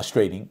it's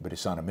frustrating, but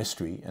it's not a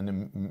mystery.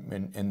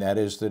 And that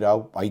is that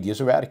our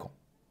ideas are radical.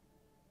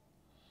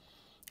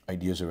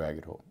 Ideas are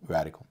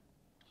radical.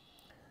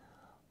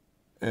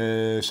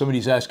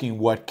 Somebody's asking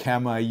what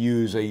camera I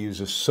use. I use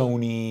a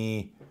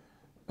Sony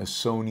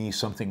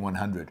something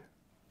 100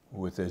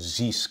 with a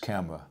Zeiss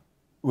camera,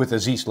 with a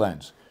Zeiss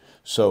lens.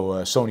 So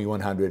Sony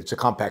 100, it's a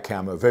compact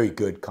camera, very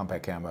good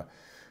compact camera.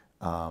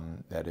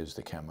 That is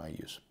the camera I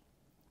use.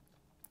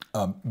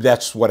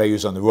 That's what I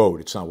use on the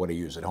road. It's not what I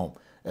use at home.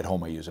 At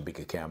home I use a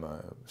bigger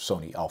camera,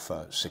 Sony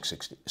Alpha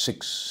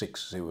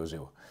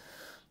 6600.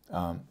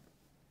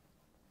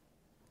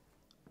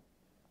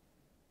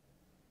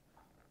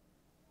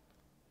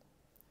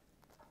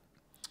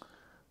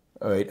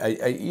 All right,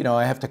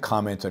 I have to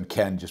comment on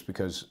Ken just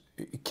because,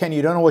 Ken,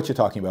 you don't know what you're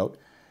talking about.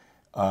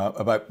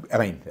 I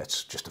mean,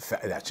 that's just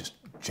that's just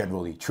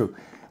generally true.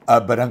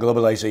 But on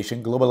globalization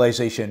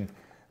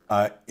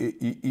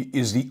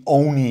is the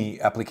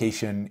only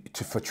application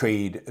for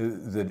trade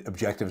that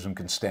objectivism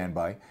can stand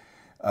by.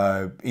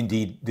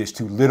 Indeed, there's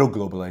too little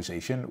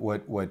globalization.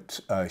 What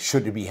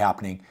should be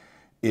happening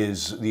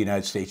is the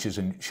United States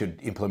should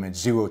implement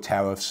zero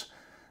tariffs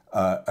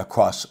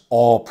across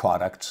all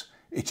products.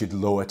 It should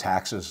lower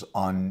taxes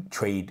on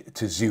trade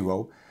to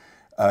zero,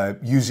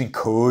 using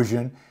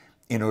coercion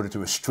in order to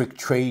restrict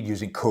trade,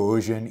 using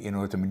coercion in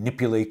order to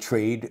manipulate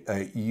trade,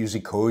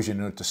 using coercion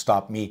in order to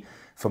stop me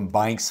from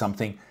buying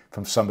something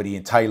from somebody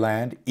in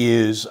Thailand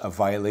is a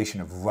violation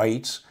of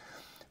rights.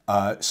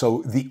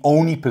 So the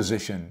only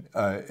position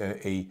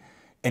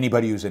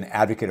anybody who's an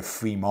advocate of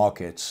free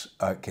markets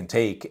can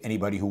take,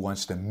 anybody who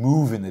wants to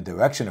move in the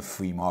direction of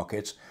free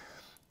markets,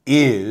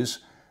 is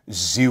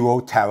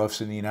zero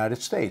tariffs in the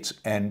United States.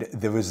 And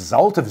the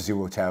result of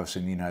zero tariffs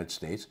in the United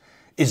States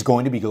is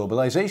going to be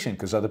globalization,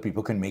 because other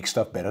people can make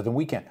stuff better than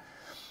we can.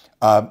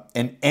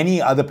 And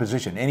any other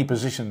position, any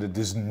position that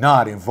does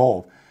not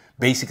involve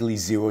basically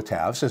zero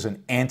tariffs, is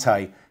an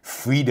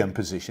anti-freedom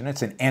position.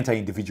 It's an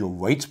anti-individual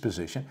rights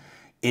position.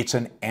 It's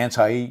an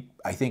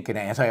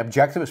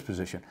anti-objectivist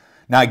position.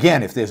 Now,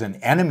 again, if there's an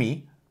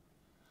enemy,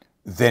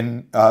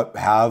 then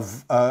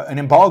have an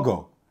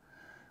embargo.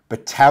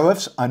 But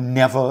tariffs are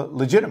never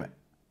legitimate.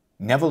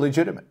 Never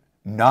legitimate.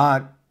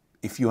 Not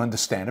if you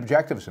understand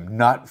objectivism,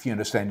 not if you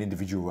understand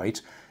individual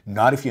rights,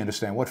 not if you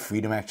understand what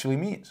freedom actually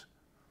means.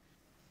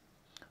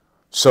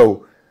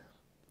 So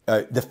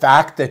the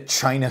fact that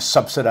China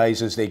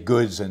subsidizes their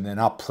goods and they're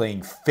not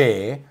playing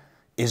fair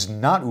is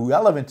not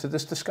relevant to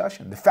this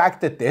discussion. The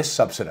fact that they're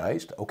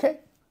subsidized, okay,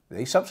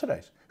 they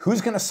subsidize.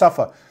 Who's going to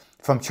suffer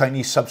from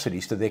Chinese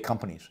subsidies to their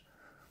companies?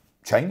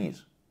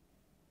 Chinese.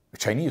 The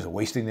Chinese are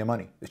wasting their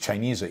money. The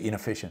Chinese are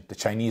inefficient. The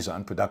Chinese are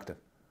unproductive.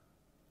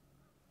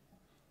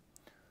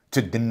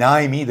 To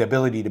deny me the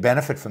ability to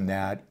benefit from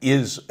that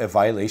is a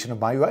violation of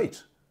my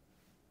rights.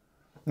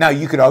 Now,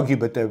 you could argue,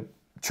 but the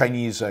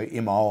Chinese are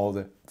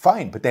immoral,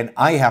 fine, but then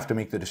I have to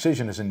make the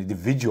decision as an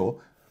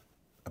individual,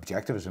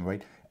 objectivism,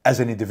 right,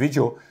 as an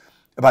individual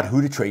about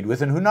who to trade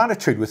with and who not to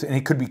trade with. And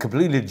it could be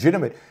completely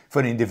legitimate for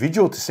an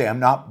individual to say, I'm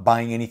not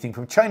buying anything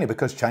from China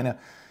because China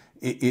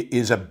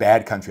is a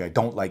bad country. I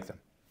don't like them.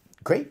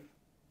 Great.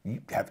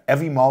 You have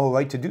every moral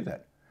right to do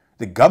that.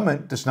 The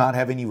government does not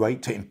have any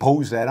right to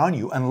impose that on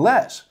you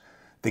unless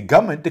the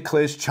government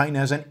declares China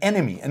as an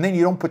enemy, and then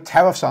you don't put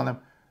tariffs on them,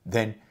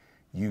 then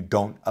you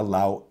don't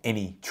allow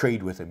any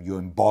trade with them. You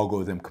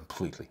embargo them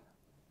completely.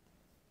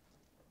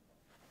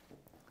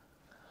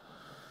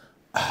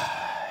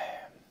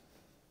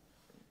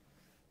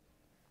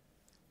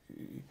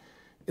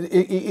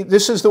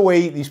 This is the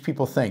way these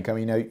people think. I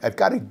mean, I've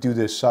got to do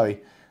this.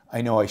 Sorry,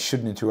 I know I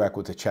shouldn't interact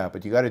with the chat,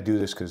 but you got to do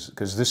this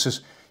because this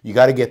is, you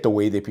got to get the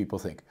way that people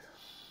think.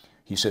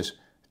 He says,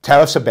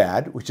 tariffs are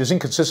bad, which is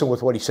inconsistent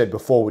with what he said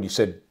before when he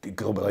said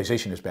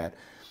globalization is bad.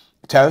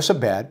 Tariffs are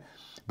bad,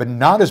 but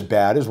not as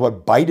bad as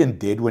what Biden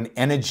did when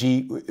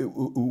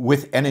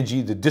with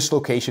energy, the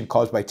dislocation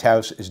caused by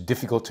tariffs is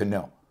difficult to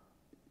know.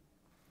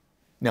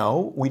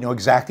 No, we know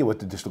exactly what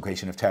the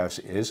dislocation of tariffs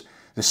is.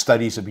 The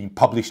studies have been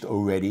published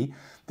already.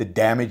 The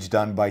damage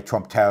done by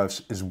Trump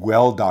tariffs is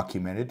well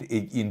documented.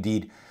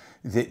 Indeed,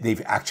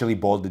 they've actually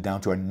boiled it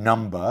down to a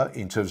number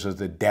in terms of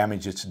the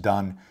damage it's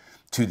done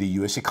to the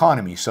U.S.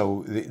 economy.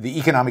 So the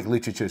economic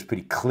literature is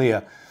pretty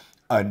clear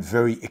and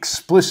very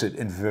explicit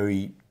and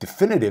very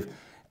definitive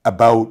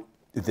about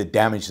the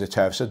damage the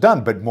tariffs have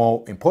done. But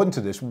more important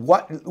to this,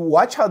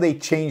 watch how they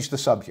change the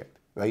subject,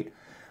 right?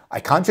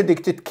 I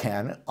contradicted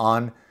Ken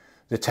on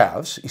the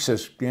tariffs. He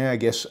says, yeah, I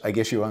guess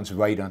Yaron's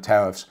right on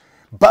tariffs,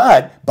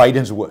 but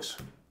Biden's worse.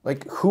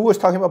 Like, who was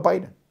talking about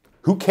Biden?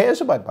 Who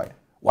cares about Biden?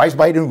 Why is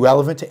Biden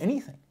relevant to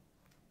anything?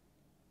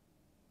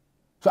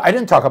 So I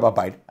didn't talk about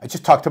Biden. I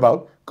just talked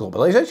about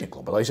globalization.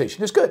 Globalization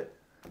is good,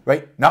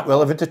 right? Not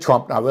relevant to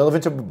Trump, not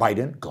relevant to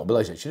Biden.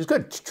 Globalization is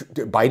good.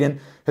 Biden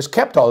has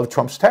kept all of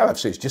Trump's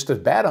tariffs. He's just as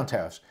bad on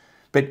tariffs.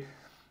 But,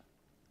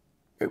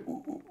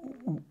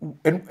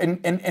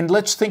 and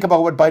let's think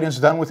about what Biden's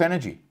done with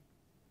energy,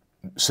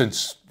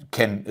 since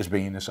Ken is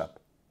bringing this up.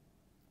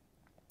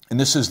 And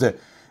this is the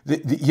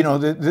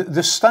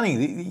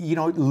stunning,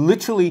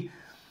 literally,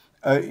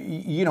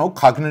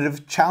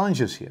 cognitive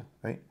challenges here,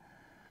 right?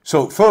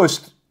 So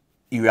first,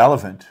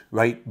 irrelevant,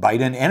 right?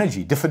 Biden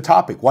energy, different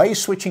topic. Why are you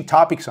switching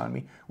topics on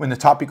me when the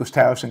topic was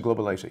tariffs and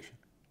globalization?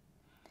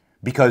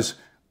 Because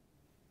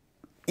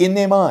in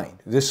their mind,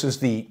 this is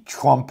the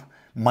Trump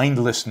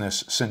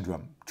mindlessness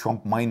syndrome.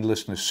 Trump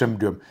mindlessness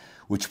syndrome,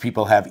 which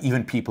people have,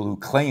 even people who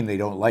claim they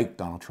don't like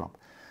Donald Trump.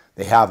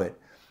 They have it.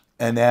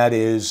 And that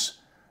is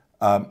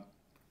Biden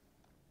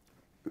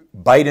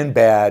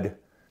bad,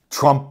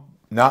 Trump,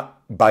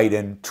 not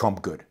Biden,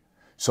 Trump good.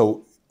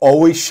 So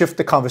always shift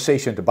the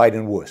conversation to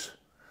Biden worse.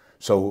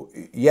 So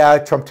yeah,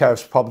 Trump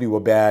tariffs probably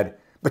were bad,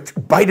 but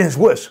Biden's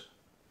worse.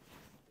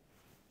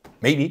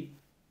 Maybe.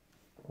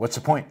 What's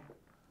the point?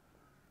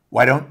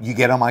 Why don't you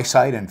get on my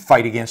side and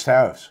fight against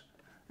tariffs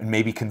and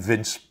maybe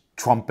convince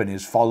Trump and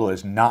his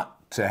followers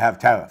not to have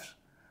tariffs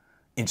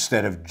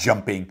instead of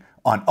jumping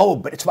on, oh,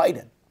 but it's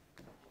Biden,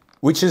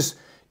 which is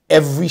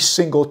every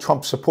single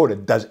Trump supporter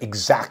does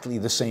exactly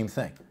the same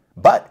thing.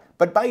 But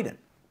Biden.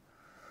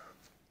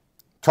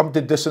 Trump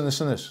did this and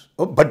this and this.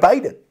 Oh, but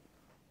Biden.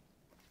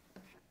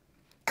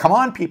 Come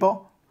on,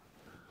 people.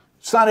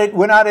 It's not it.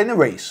 We're not in a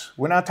race.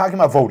 We're not talking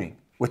about voting.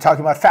 We're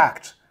talking about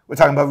facts. We're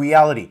talking about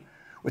reality.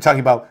 We're talking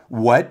about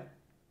what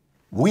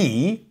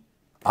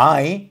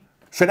I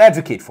should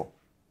advocate for.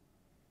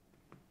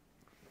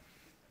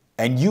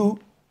 And you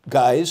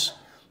guys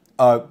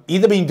are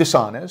either being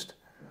dishonest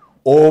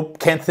or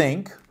can't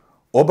think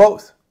or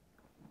both.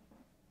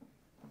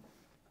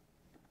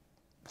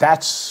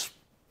 That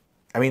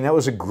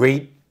was a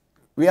great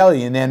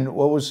reality. And then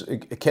what was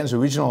Ken's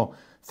original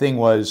thing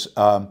was,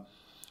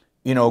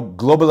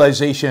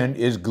 globalization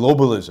is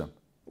globalism.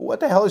 What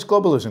the hell is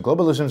globalism?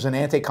 Globalism is an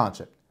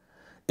anti-concept.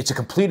 It's a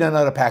complete and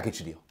utter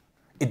package deal.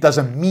 It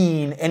doesn't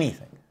mean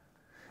anything.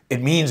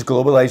 It means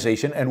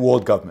globalization and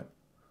world government.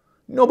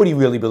 Nobody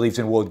really believes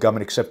in world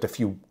government except a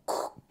few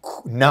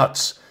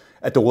nuts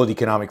at the World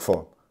Economic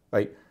Forum,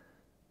 right?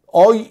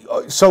 All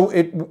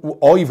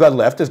you've got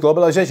left is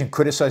globalization,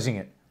 criticizing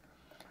it.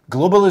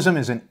 Globalism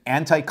is an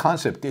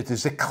anti-concept. It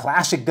is the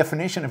classic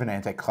definition of an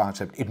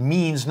anti-concept. It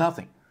means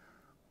nothing.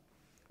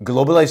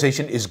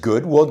 Globalization is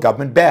good, world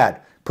government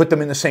bad. Put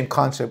them in the same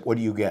concept, what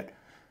do you get?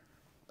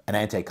 An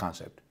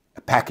anti-concept,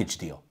 a package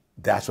deal.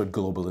 That's what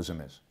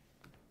globalism is.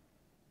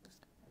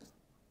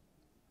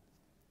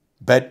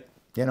 But,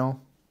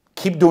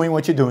 keep doing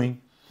what you're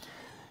doing.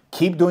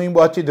 Keep doing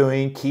what you're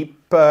doing.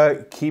 Keep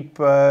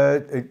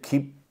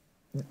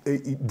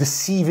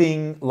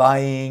deceiving,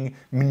 lying,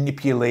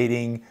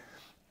 manipulating,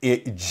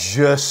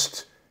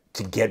 just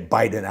to get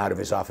Biden out of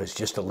his office,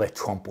 just to let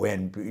Trump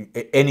win.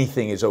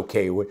 Anything is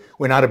okay. We're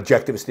not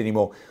objectivists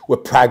anymore. We're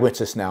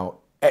pragmatists now.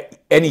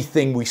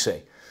 Anything we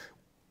say.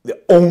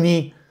 The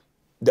only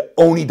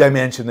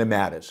dimension that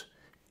matters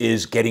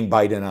is getting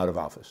Biden out of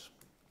office.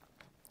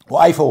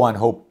 Well, I, for one,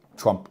 hope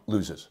Trump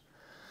loses.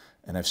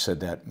 And I've said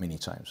that many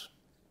times.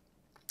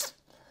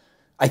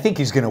 I think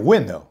he's going to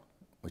win, though,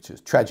 which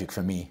is tragic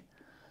for me.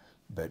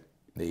 But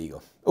there you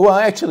go. Well,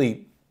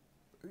 actually,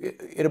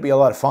 it'll be a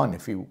lot of fun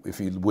if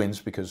he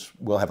wins, because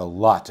we'll have a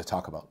lot to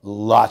talk about.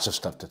 Lots of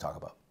stuff to talk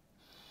about.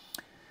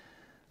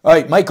 All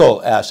right,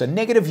 Michael asks, a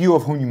negative view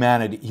of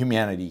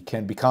humanity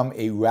can become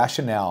a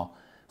rationale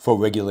for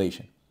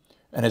regulation.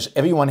 And as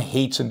everyone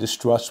hates and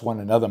distrusts one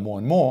another more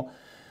and more,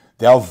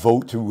 they'll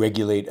vote to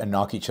regulate and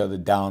knock each other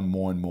down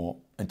more and more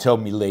until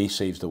Millet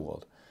saves the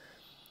world.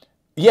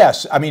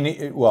 Yes, I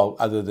mean, well,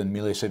 other than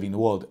Millet saving the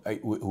world,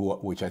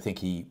 which I think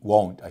he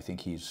won't. I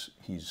think he's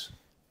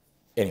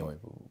anyway,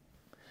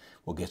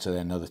 we'll get to that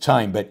another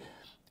time. But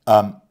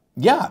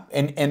yeah,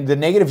 and the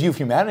negative view of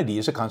humanity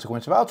is a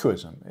consequence of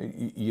altruism.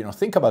 You know,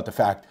 think about the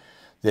fact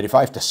that if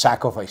I have to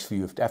sacrifice for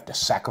you, if I have to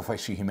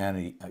sacrifice for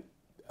humanity,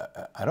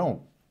 I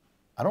don't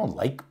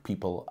like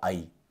people.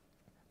 I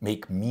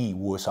make me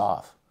worse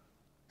off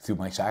through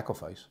my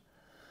sacrifice.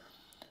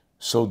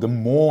 So the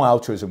more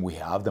altruism we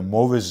have, the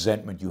more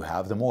resentment you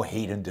have, the more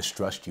hate and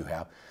distrust you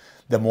have,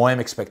 the more I'm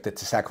expected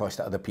to sacrifice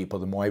to other people,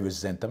 the more I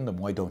resent them, the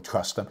more I don't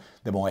trust them,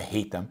 the more I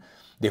hate them.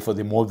 Therefore,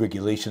 the more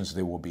regulations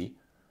there will be.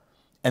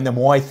 And the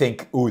more I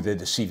think, oh, they're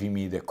deceiving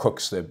me, they're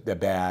crooks, they're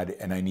bad,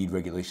 and I need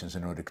regulations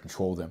in order to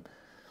control them.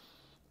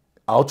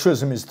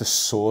 Altruism is the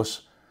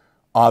source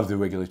of the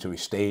regulatory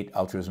state.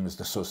 Altruism is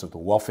the source of the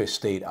welfare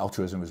state.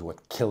 Altruism is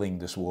what's killing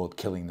this world,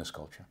 killing this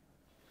culture.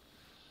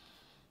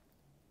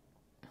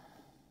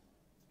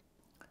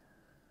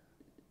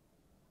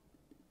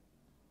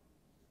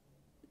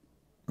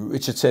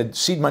 Richard said,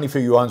 seed money for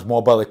Yaron's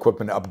mobile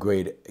equipment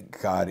upgrade.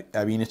 God,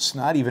 I mean, it's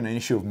not even an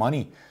issue of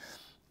money.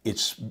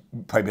 It's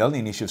primarily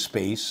an issue of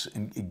space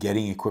and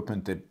getting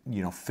equipment that,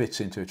 you know, fits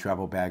into a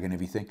travel bag and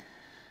everything.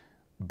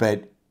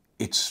 But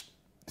it's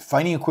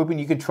finding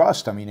equipment you can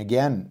trust. I mean,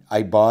 again,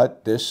 I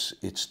bought this.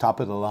 It's top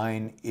of the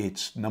line.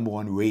 It's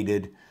 #1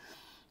 rated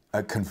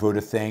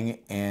converter thing.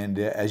 And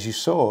as you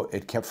saw,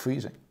 it kept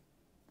freezing.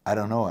 I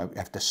don't know. I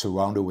have to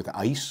surround it with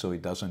ice so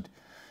it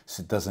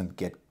doesn't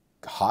get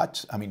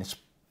hot. I mean, it's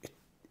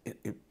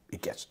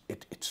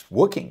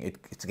working.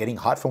 It's getting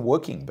hot from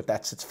working, but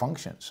that's its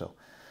function. So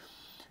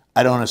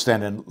I don't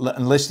understand,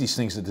 unless these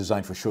things are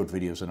designed for short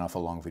videos and not for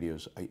long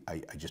videos.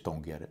 I just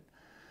don't get it.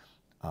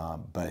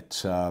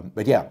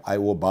 But yeah, I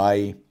will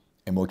buy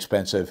a more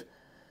expensive,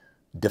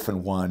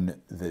 different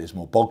one that is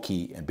more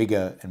bulky and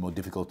bigger and more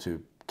difficult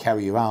to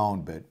carry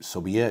around. But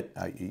so be it.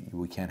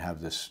 We can't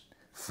have this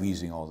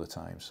freezing all the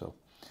time. So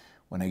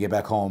when I get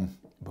back home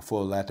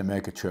before the Latin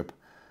America trip,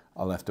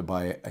 I'll have to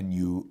buy a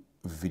new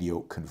video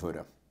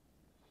converter.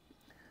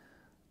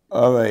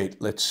 All right,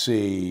 let's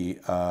see.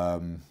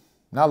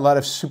 Not a lot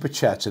of super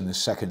chats in the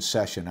second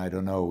session. I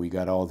don't know. We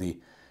got all the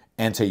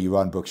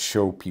anti-Yaron Brook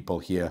show people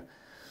here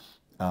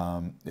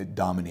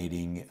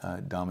dominating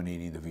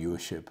the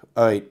viewership.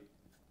 All right.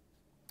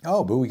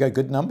 Oh, but we got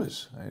good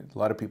numbers. A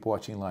lot of people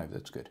watching live.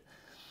 That's good.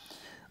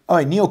 All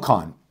right,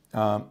 Neocon.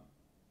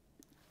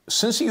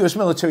 Since the U.S.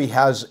 military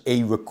has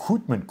a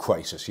recruitment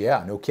crisis,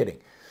 yeah, no kidding.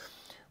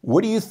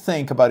 What do you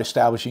think about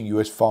establishing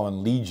U.S.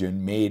 Foreign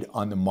Legion made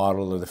on the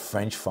model of the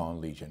French Foreign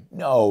Legion?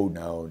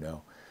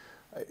 No.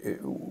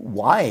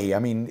 Why? I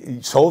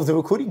mean, solve the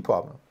recruiting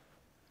problem.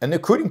 And the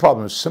recruiting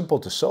problem is simple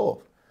to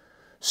solve.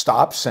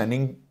 Stop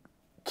sending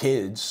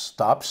kids,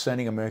 stop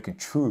sending American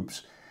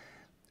troops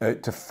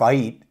to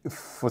fight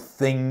for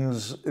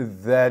things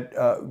that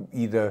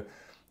either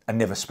are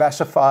never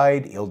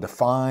specified,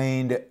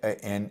 ill-defined,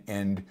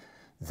 and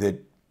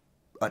that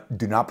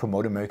do not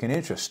promote American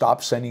interests.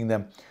 Stop sending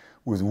them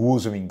with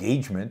rules of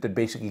engagement that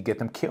basically get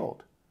them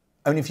killed.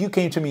 I mean, if you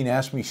came to me and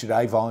asked me, should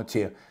I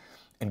volunteer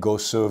and go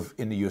serve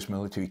in the U.S.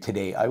 military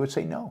today, I would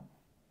say no.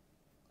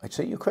 I'd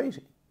say you're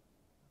crazy.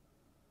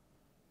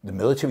 The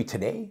military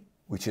today,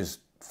 which is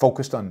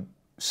focused on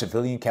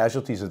civilian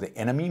casualties of the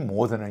enemy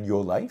more than on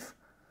your life,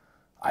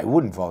 I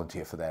wouldn't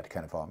volunteer for that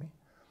kind of army.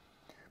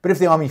 But if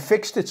the army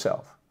fixed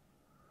itself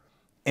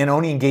and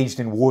only engaged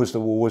in wars that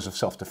were wars of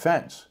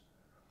self-defense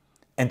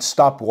and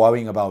stopped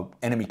worrying about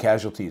enemy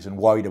casualties and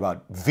worried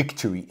about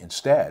victory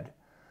instead,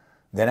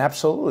 then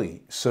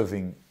absolutely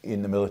serving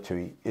in the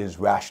military is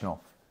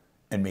rational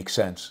and makes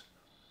sense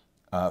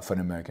for an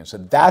American. So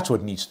that's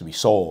what needs to be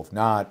solved,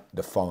 not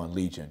the Foreign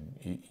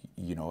Legion.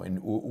 You know, and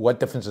what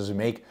difference does it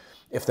make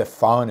if they're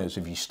foreigners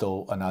if you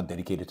still are not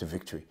dedicated to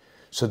victory?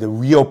 So the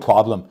real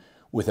problem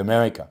with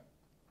America,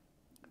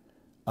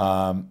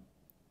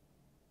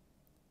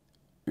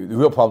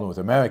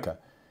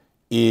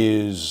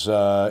 is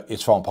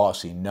its foreign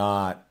policy,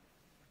 not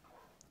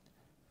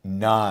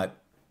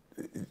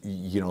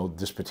you know,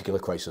 this particular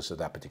crisis or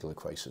that particular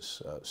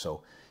crisis.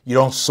 So you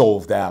don't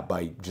solve that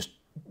by just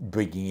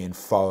bringing in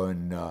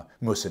foreign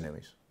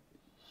mercenaries.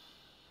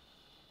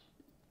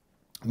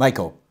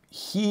 Michael,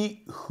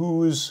 he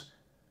who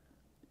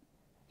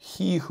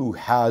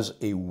has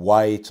a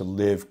why to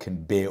live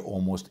can bear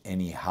almost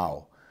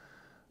anyhow.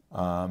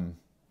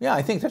 Yeah,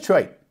 I think that's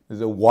right.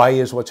 The why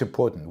is what's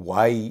important.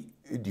 Why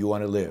do you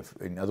want to live?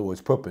 In other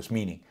words, purpose,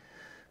 meaning.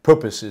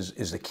 Purpose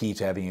is the key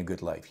to having a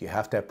good life. You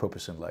have to have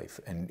purpose in life.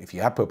 And if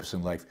you have purpose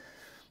in life,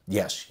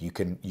 yes, you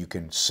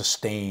can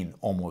sustain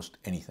almost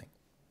anything.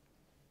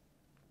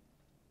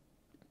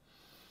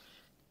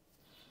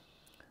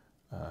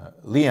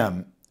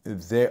 Liam,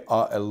 there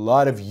are a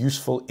lot of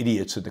useful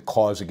idiots at the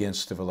cause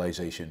against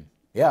civilization.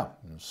 Yeah,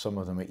 some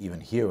of them are even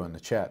here on the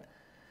chat.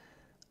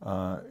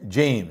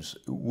 James,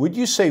 would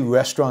you say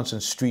restaurants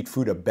and street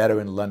food are better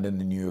in London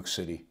than New York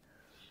City?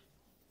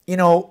 You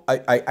know,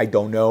 I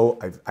don't know.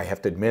 I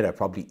have to admit, I've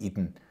probably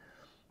eaten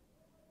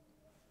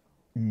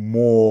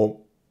more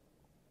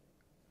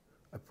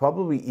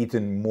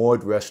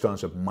at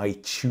restaurants of my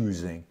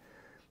choosing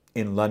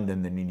in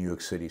London than in New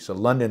York City. So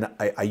London,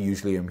 I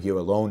usually am here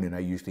alone, and I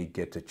usually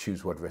get to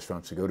choose what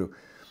restaurants to go to.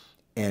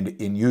 And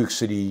in New York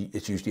City,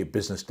 it's usually a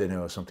business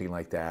dinner or something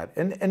like that.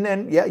 And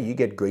then, yeah, you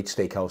get great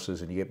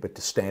steakhouses, and you get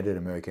the standard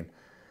American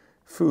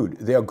food.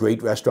 There are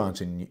great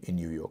restaurants in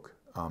New York.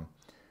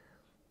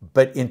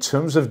 But in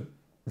terms of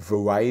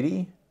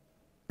variety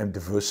and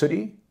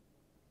diversity,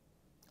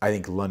 I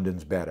think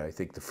London's better. I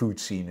think the food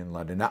scene in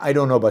London. Now, I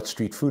don't know about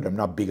street food. I'm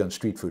not big on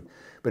street food.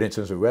 But in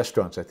terms of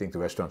restaurants, I think the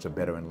restaurants are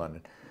better in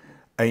London.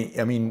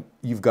 I mean,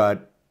 you've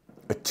got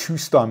a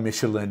 2-star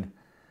Michelin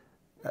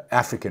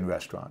African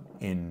restaurant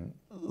in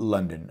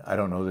London. I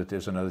don't know that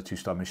there's another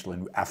 2-star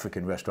Michelin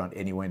African restaurant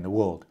anywhere in the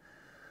world.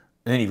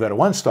 And then you've got a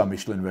 1-star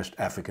Michelin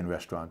African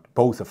restaurant.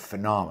 Both are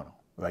phenomenal,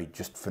 right?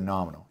 Just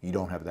phenomenal. You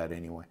don't have that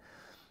anywhere.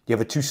 You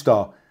have a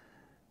 2-star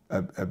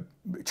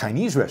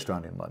Chinese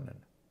restaurant in London.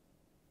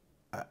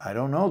 I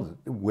don't know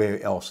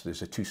where else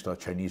there's a 2-star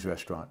Chinese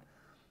restaurant.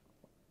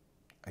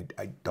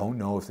 I don't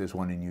know if there's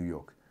one in New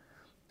York.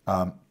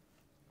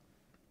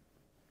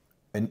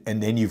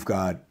 And then you've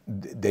got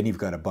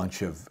a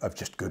bunch of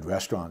just good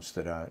restaurants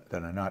that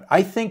are not.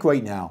 I think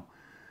right now,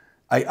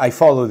 I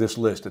follow this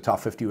list, the top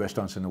 50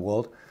 restaurants in the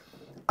world.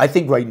 I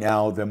think right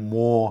now there are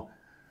more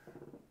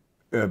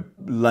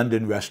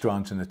London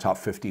restaurants in the top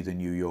 50 than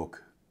New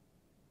York.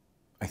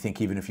 I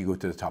think even if you go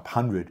to the top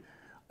 100,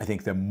 I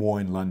think there are more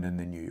in London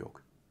than New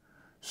York.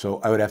 So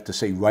I would have to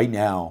say right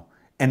now,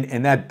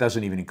 and that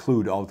doesn't even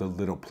include all the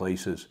little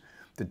places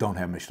that don't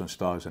have Michelin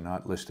stars and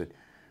not listed,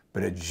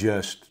 but are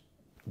just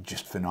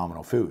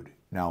phenomenal food.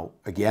 Now,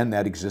 again,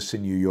 that exists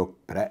in New York,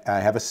 but I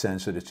have a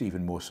sense that it's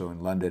even more so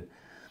in London.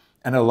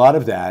 And a lot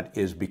of that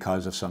is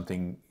because of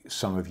something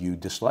some of you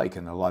dislike,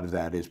 and a lot of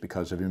that is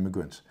because of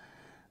immigrants.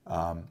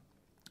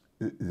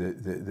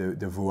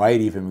 The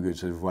variety of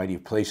immigrants, the variety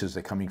of places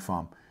they're coming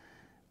from,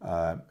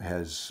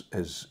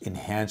 has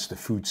enhanced the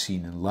food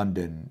scene in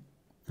London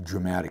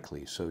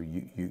dramatically. So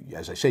you,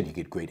 as I said, you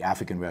get great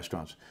African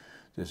restaurants.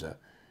 There's a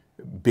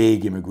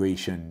big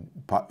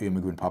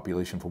immigrant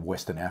population from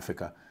Western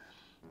Africa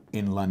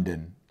in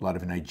London. A lot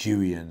of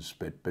Nigerians,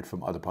 but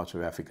from other parts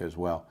of Africa as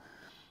well.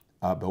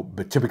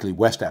 But typically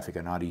West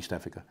Africa, not East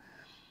Africa.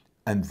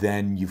 And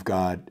then you've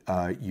got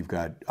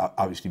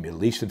obviously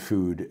Middle Eastern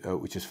food,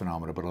 which is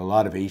phenomenal, but a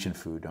lot of Asian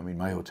food. I mean,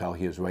 my hotel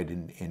here is right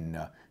in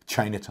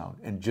Chinatown,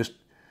 and just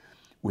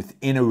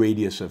within a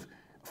radius of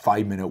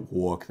 5-minute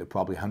walk, there are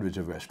probably hundreds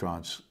of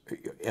restaurants,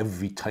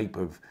 every type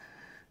of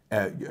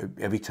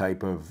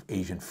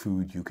Asian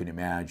food you can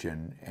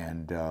imagine,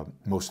 and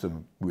most of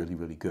them really,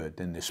 really good.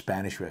 Then there's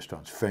Spanish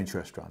restaurants, French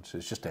restaurants.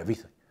 It's just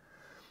everything.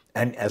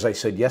 And as I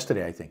said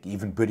yesterday, I think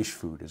even British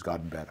food has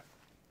gotten better.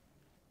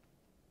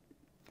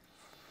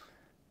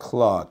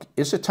 Clark,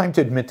 is it time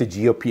to admit the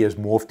GOP has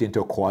morphed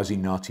into a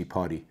quasi-Nazi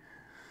party?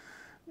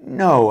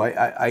 No,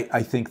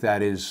 I think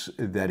that is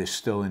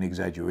still an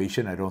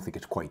exaggeration. I don't think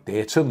it's quite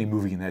there. It's certainly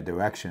moving in that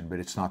direction, but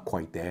it's not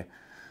quite there.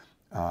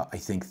 I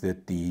think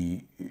that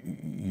the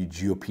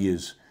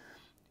GOP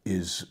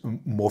is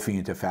morphing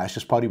into a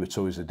fascist party, but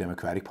so is the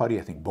Democratic Party.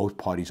 I think both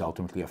parties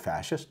ultimately are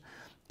fascist.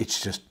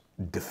 It's just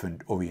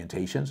different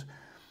orientations.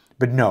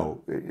 But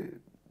no,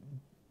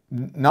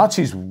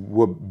 Nazis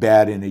were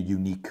bad in a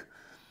unique,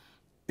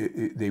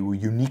 they were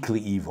uniquely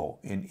evil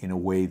in a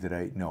way that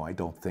I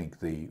don't think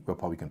the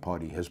Republican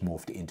Party has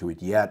morphed into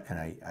it yet,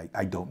 and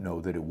I don't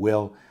know that it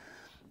will.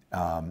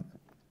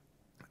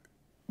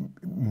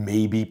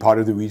 Maybe part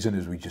of the reason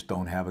is we just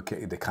don't have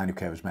the kind of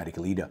charismatic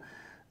leader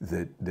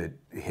that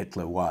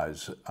Hitler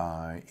was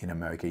in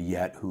America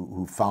yet,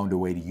 who found a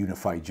way to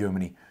unify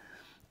Germany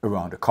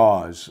around a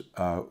cause.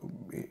 The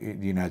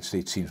United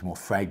States seems more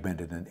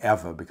fragmented than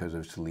ever because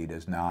of its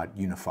leaders not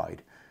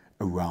unified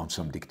around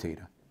some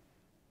dictator.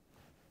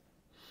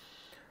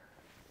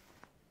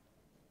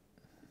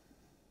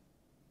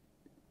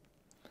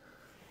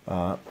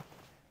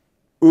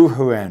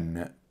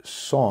 Uhren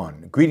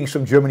Son, greetings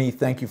from Germany.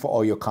 Thank you for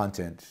all your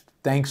content.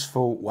 Thanks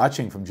for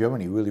watching from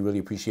Germany. Really, really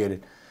appreciate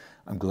it.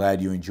 I'm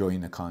glad you're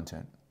enjoying the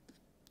content.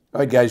 All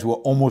right, guys, we're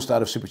almost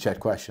out of Super Chat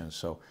questions,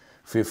 so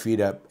feel free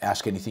to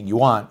ask anything you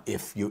want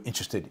if you're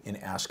interested in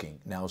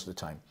asking. Now's the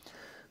time.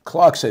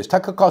 Clark says,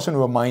 Tucker Carlson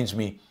reminds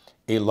me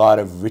a lot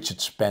of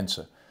Richard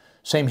Spencer.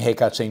 Same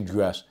haircut, same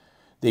dress.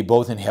 They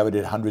both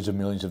inherited hundreds of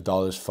millions of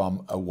dollars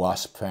from a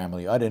WASP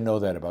family. I didn't know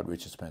that about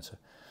Richard Spencer.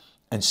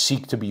 And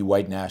seek to be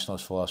white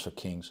nationalist philosopher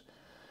kings.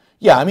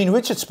 Yeah, I mean,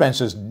 Richard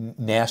Spencer's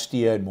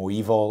nastier and more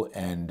evil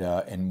and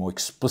more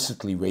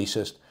explicitly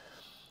racist.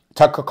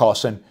 Tucker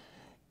Carlson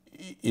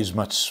is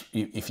much,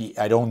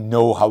 I don't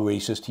know how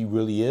racist he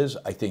really is.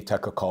 I think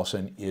Tucker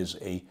Carlson is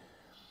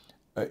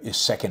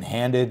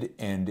second-handed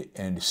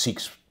and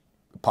seeks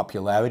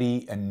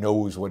popularity and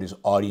knows what his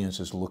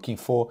audience is looking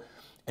for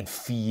and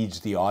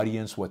feeds the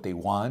audience what they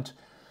want.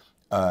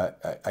 I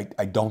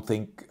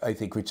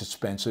think Richard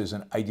Spencer is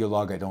an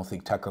ideologue. I don't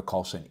think Tucker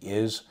Carlson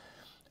is.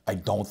 I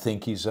don't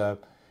think he's I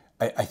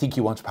think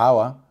he wants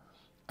power.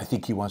 I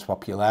think he wants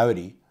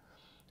popularity.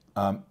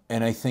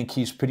 And I think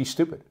he's pretty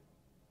stupid.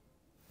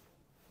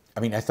 I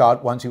mean, I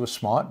thought once he was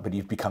smart, but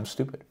he's become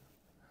stupid.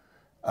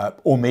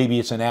 Or maybe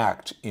it's an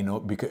act, you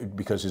know,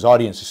 because his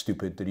audience is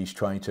stupid, that he's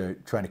trying to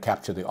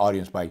capture the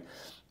audience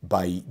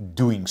by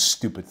doing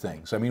stupid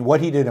things. I mean,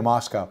 what he did in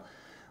Moscow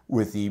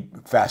with the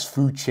fast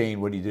food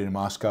chain, what he did in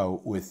Moscow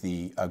with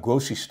the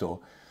grocery store,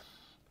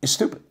 is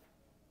stupid.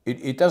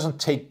 It doesn't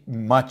take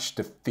much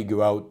to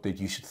figure out that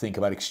you should think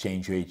about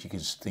exchange rates. You can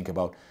think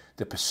about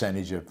the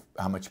percentage of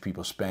how much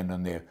people spend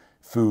on their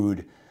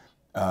food,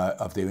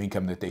 of their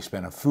income that they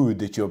spend on food,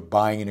 that you're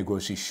buying in a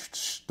grocery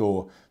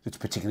store that's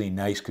particularly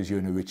nice because you're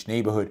in a rich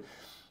neighborhood.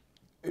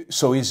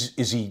 So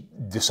is he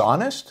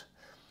dishonest?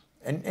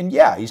 And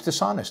yeah, he's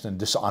dishonest, and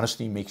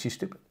dishonesty makes you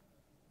stupid.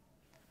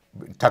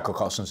 Tucker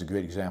Carlson's a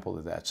great example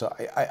of that. So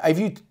I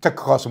view Tucker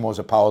Carlson more as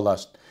a power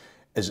lust,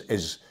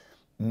 as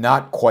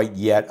not quite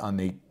yet on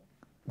the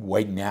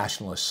white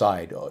nationalist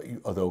side,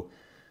 although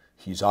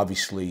he's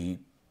obviously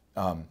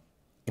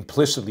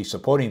implicitly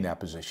supporting that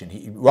position.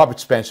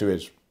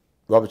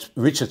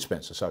 Richard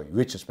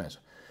Spencer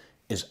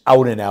is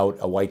out and out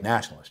a white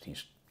nationalist.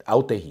 He's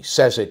out there, he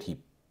says it, he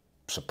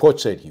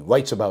supports it, he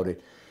writes about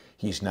it.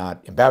 He's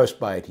not embarrassed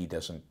by it, he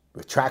doesn't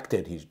retract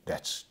it,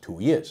 that's who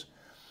he is.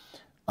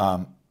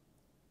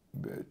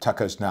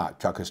 Tucker's not.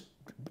 Tucker's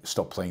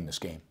still playing this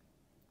game.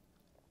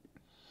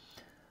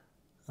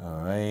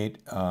 All right.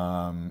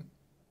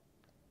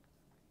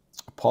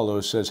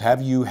 Apollo says,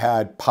 have you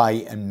had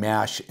pie and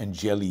mash and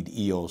jellied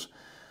eels?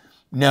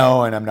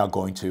 No, and I'm not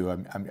going to.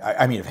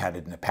 I mean, I've had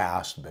it in the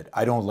past, but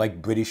I don't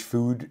like British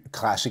food.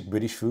 Classic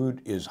British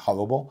food is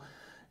horrible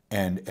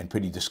and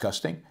pretty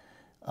disgusting.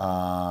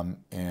 So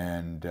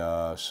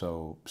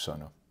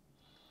no.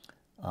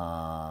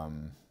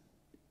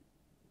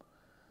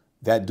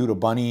 That Doodle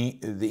Bunny,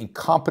 the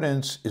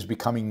incompetence is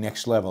becoming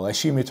next level. I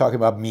assume you're talking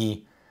about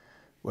me.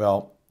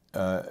 Well,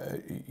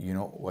 you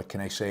know, what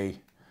can I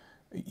say?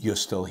 You're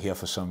still here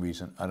for some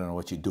reason. I don't know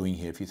what you're doing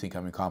here if you think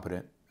I'm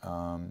incompetent.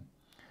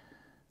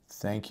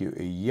 Thank you,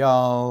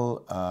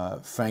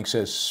 Eyal. Frank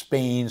says,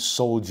 Spain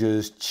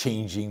soldiers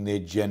changing their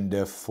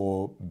gender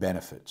for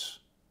benefits.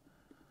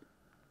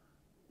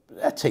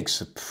 That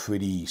takes a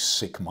pretty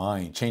sick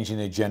mind, changing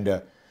their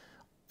gender.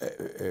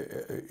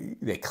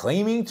 They're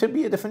claiming to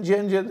be a different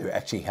gender. They're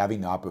actually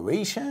having the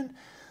operation.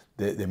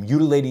 They're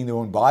mutilating their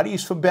own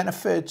bodies for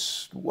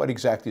benefits. What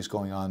exactly is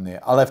going on there?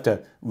 I'll have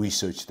to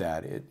research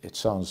that. It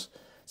sounds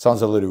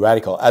a little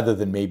radical, other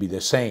than maybe they're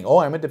saying, oh,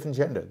 I'm a different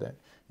gender. That,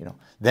 you know,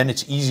 then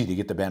it's easy to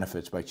get the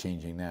benefits by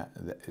changing that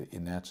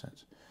in that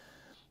sense.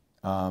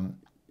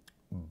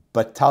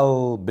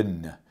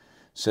 Batalbin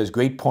says,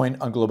 great point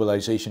on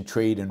globalization,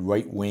 trade, and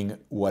right-wing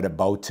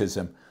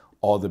whataboutism.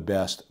 All the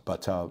best.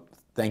 Batal,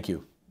 thank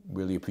you.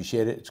 Really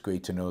appreciate it. It's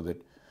great to know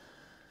that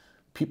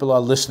people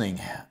are listening.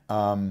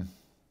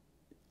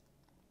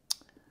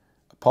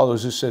 Apollo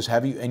Zeus says,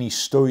 have you any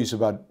stories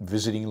about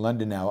visiting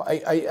London now?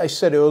 I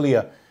said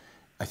earlier,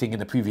 I think in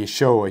the previous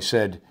show, I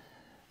said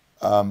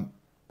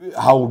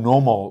how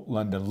normal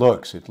London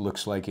looks. It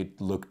looks like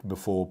it looked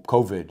before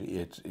COVID.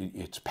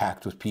 It's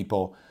packed with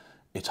people.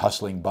 It's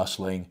hustling,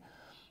 bustling.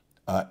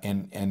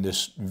 And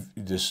this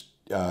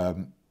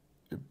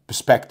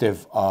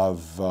perspective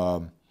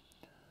of,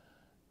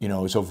 you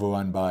know, it's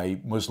overrun by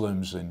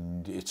Muslims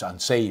and it's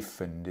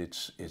unsafe and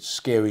it's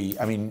scary.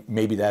 I mean,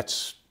 maybe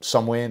that's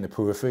somewhere in the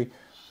periphery,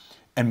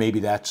 and maybe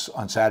that's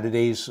on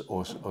Saturdays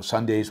or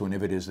Sundays,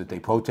 whenever it is that they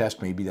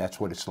protest. Maybe that's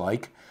what it's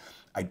like.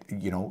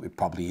 You know, it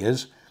probably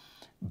is.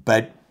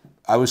 But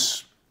I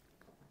was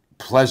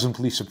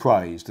pleasantly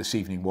surprised this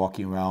evening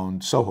walking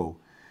around Soho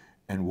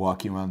and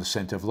walking around the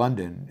center of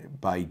London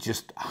by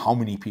just how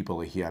many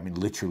people are here. I mean,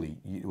 literally,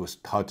 it was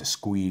hard to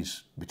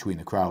squeeze between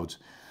the crowds.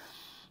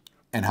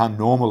 And how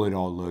normal it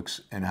all looks,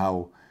 and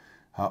how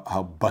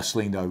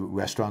bustling the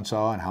restaurants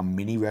are, and how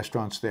many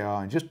restaurants there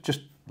are, and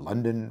just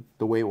London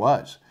the way it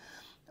was,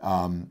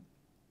 and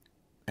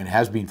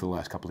has been for the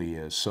last couple of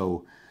years.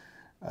 So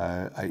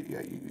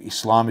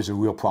Islam is a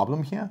real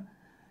problem here,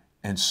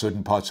 and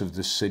certain parts of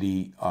the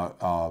city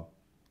are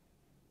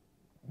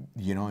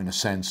you know, in a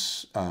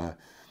sense,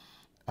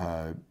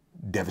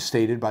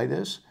 devastated by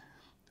this.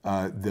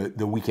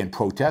 The weekend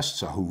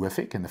protests are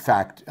horrific, and the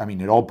fact, I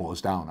mean, it all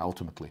boils down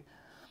ultimately.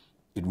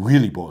 It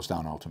really boils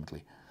down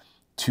ultimately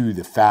to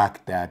the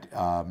fact that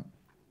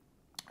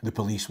the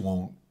police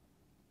won't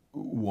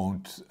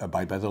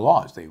abide by the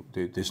laws.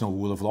 There's no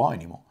rule of law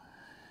anymore.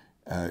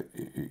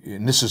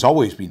 And this has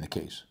always been the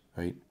case,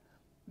 right?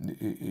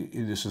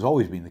 This has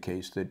always been the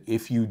case, that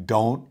if you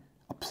don't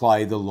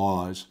apply the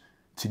laws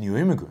to new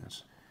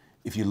immigrants,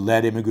 if you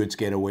let immigrants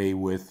get away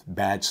with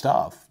bad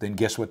stuff, then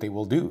guess what they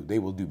will do? They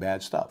will do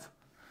bad stuff.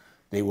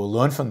 They will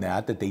learn from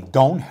that they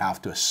don't have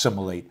to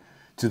assimilate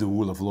to the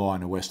rule of law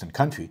in a Western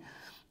country,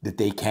 that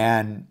they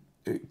can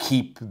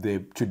keep the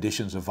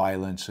traditions of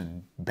violence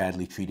and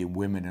badly treating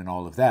women and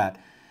all of that,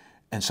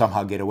 and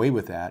somehow get away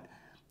with that,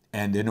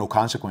 and there are no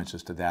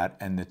consequences to that,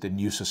 and that the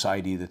new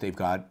society that they've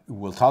got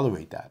will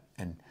tolerate that.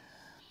 And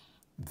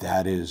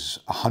that is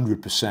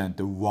 100%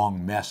 the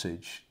wrong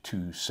message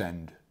to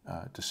send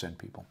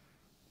people.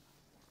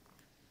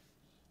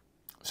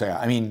 So yeah,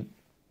 I mean,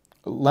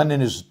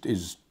 London is,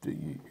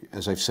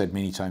 as I've said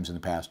many times in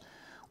the past,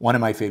 one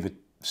of my favorite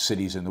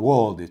cities in the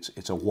world. It's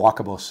a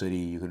walkable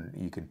city.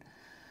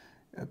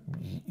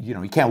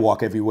 You can't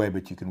walk everywhere,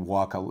 but you can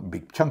walk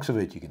big chunks of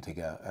it. You can take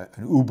an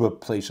Uber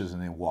places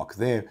and then walk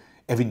there.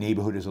 Every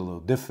neighborhood is a little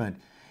different.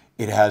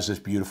 It has this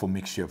beautiful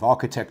mixture of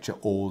architecture,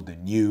 old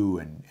and new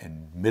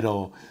and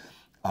middle.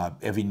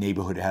 Every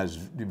neighborhood has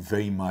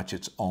very much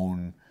its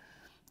own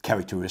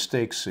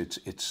characteristics.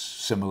 It's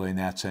similar in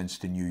that sense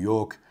to New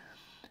York,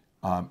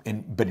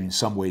 but in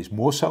some ways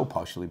more so,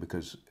 partially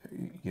because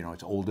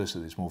it's older, so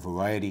there's more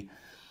variety.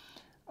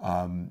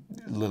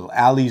 Little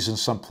alleys in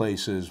some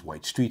places,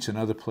 white streets in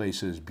other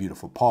places,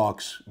 beautiful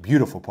parks,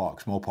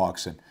 more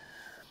parks than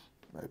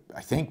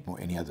I think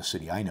any other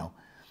city I know.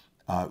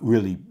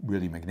 Really,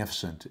 really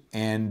magnificent,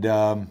 and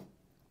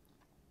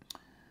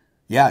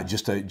yeah,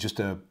 just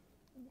a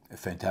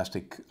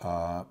fantastic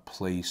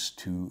place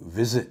to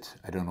visit.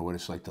 I don't know what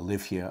it's like to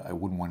live here. I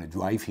wouldn't want to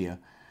drive here,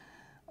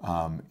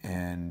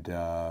 and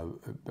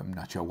I'm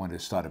not sure I want to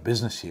start a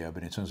business here.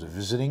 But in terms of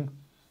visiting,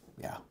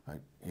 yeah,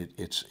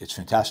 it's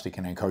fantastic,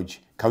 and I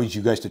encourage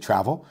you guys to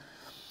travel,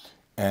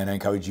 and I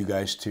encourage you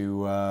guys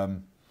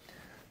to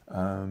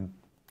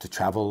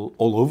travel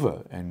all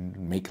over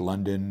and make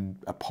London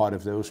a part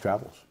of those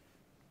travels.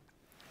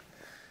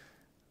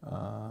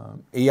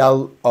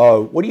 Eyal,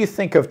 what do you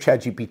think of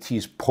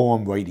ChatGPT's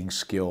poem writing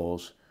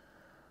skills?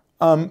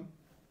 I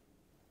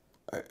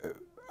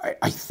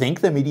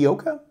think they're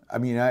mediocre. I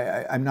mean,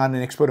 I'm not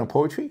an expert on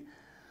poetry,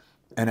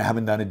 and I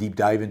haven't done a deep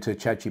dive into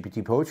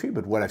ChatGPT poetry,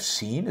 but what I've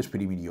seen is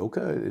pretty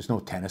mediocre. There's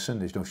no Tennyson,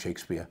 there's no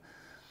Shakespeare,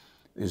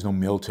 there's no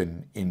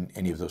Milton in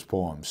any of those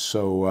poems.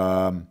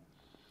 So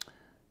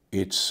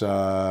it's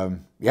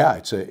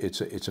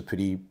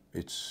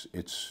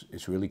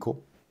really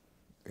cool.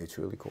 It's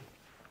really cool.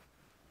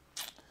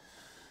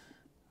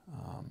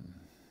 All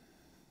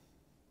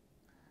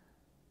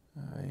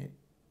right.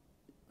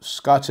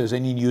 Scott says,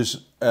 any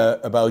news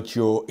about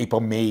your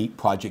April-May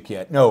project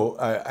yet? No,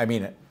 I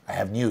mean, I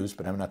have news,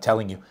 but I'm not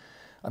telling you.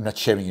 I'm not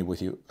sharing it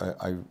with you.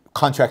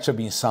 Contracts are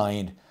being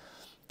signed,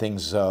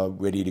 things are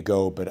ready to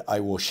go, but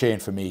I will share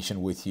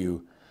information with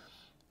you.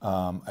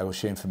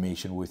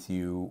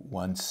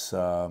 Once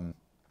I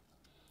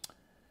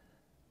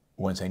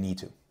need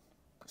to.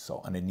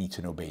 So on a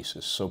need-to-know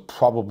basis. So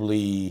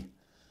probably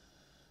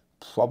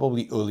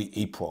early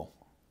April.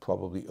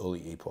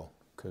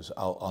 Because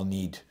I'll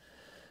need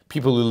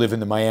people who live in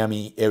the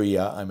Miami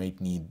area. I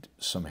might need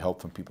some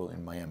help from people in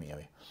the Miami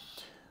area.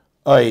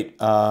 All right.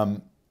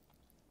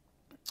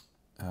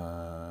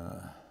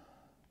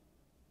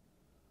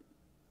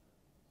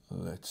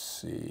 Let's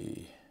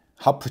see.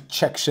 How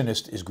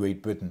protectionist is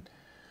Great Britain?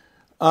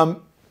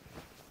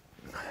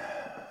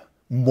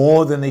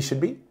 More than they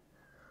should be.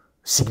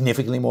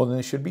 Significantly more than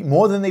they should be.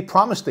 More than they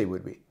promised they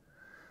would be.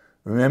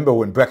 Remember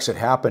when Brexit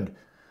happened,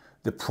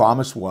 the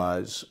promise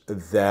was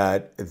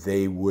that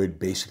they would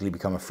basically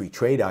become a free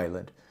trade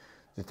island,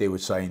 that they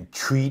would sign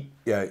trade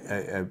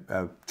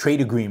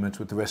agreements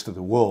with the rest of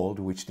the world,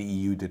 which the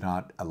EU did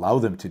not allow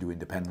them to do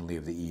independently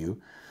of the EU.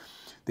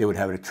 They would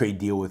have a trade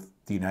deal with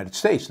the United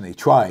States, and they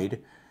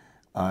tried.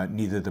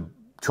 Neither the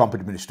Trump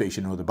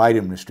administration nor the Biden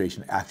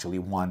administration actually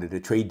wanted a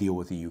trade deal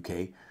with the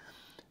UK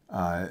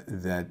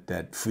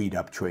that freed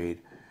up trade.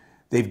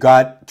 They've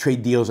got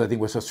trade deals, I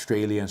think, with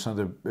Australia and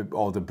some of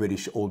all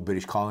the old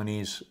British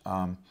colonies,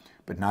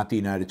 but not the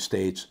United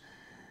States.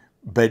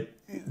 But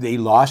they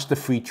lost the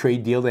free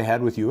trade deal they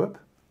had with Europe,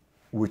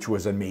 which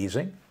was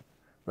amazing,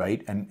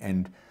 right?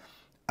 And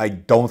I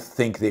don't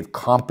think they've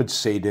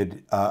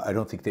compensated. I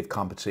don't think they've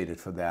compensated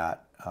for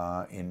that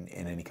in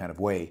any kind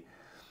of way.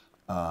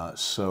 They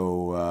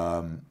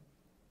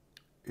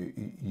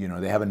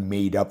haven't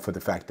made up for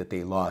the fact that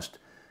they lost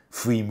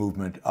free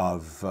movement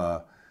of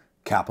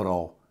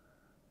capital,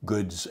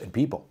 goods, and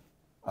people.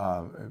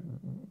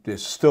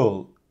 There's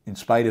still, in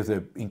spite of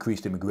the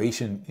increased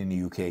immigration in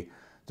the UK,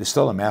 there's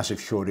still a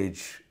massive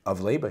shortage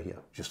of labor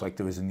here, just like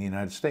there is in the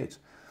United States.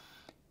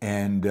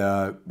 And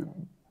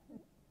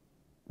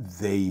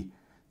they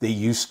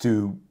used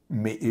to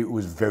it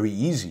was very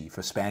easy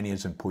for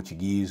Spaniards and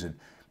Portuguese and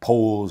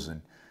Poles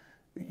and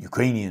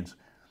Ukrainians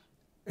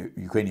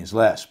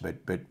less, but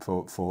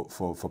for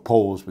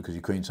Poles, because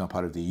Ukraine's not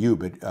part of the EU,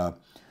 but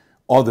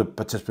all the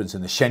participants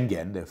in the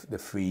Schengen, the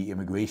free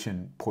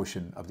immigration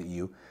portion of the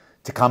EU,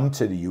 to come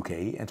to the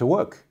UK and to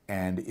work.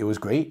 And it was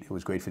great. It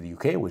was great for the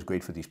UK. It was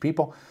great for these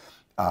people.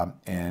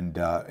 And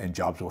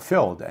jobs were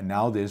filled. And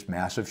now there's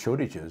massive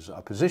shortages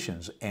of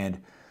positions.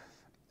 And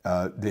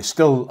there's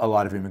still a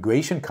lot of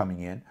immigration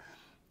coming in.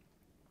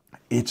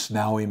 It's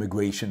now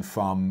immigration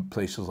from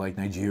places like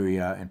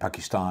Nigeria and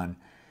Pakistan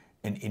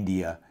and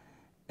India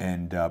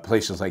and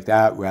places like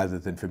that rather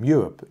than from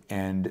Europe.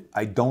 And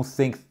I don't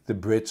think the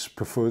Brits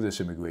prefer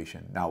this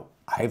immigration. Now,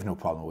 I have no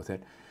problem with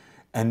it,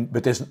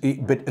 but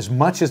as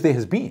much as there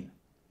has been,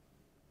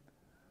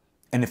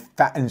 and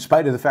in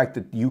spite of the fact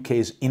that the UK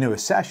is in a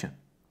recession,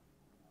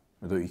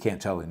 although you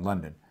can't tell in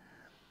London,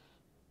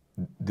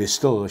 there's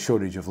still a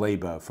shortage of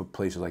labor for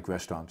places like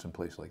restaurants and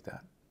places like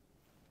that.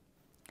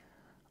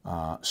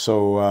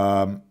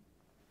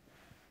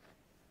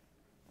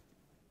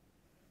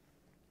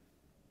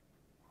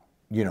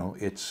 You know,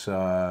 it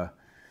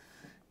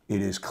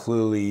is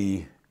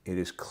clearly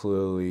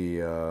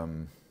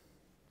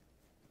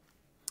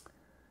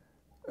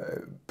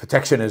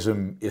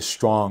protectionism is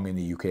strong in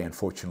the UK,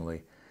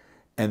 unfortunately,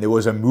 and there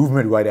was a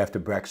movement right after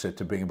Brexit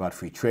to bring about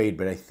free trade.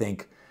 But I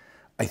think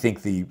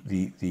the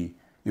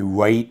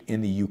right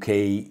in the UK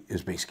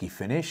is basically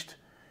finished.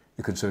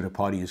 The Conservative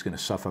Party is going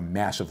to suffer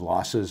massive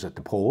losses at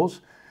the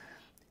polls,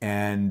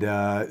 and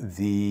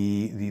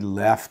the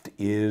left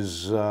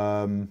is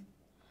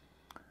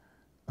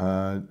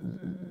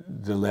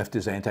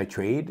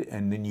anti-trade,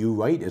 and the new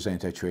right is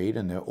anti-trade,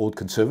 and the old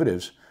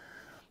conservatives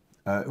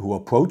who are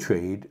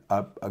pro-trade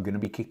are going to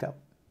be kicked out.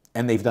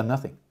 And they've done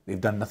nothing.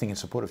 They've done nothing in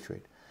support of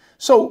trade.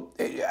 So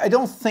I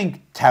don't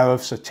think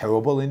tariffs are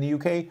terrible in the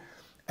UK.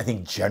 I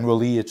think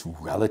generally it's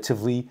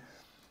relatively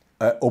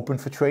open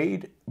for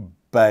trade,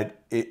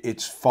 but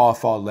it's far,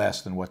 far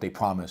less than what they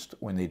promised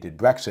when they did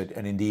Brexit.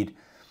 And indeed,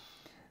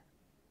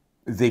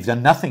 they've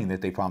done nothing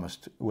that they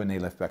promised when they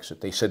left Brexit.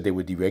 They said they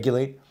would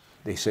deregulate.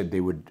 They said they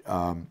would.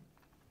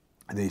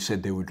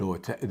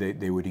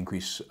 They would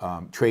increase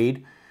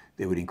trade.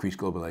 They would increase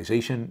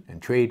globalization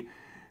and trade.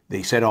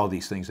 They said all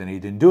these things and they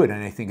didn't do it.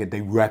 And I think a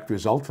direct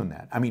result from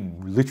that, I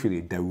mean, literally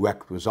a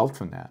direct result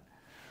from that,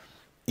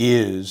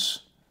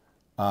 is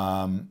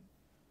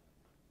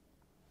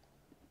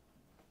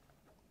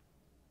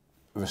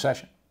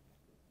recession.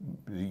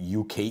 The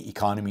UK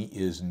economy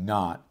is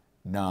not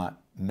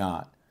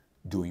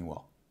doing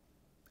well.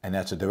 And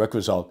that's a direct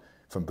result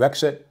from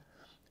Brexit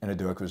and a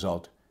direct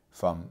result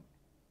from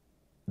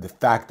the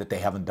fact that they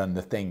haven't done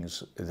the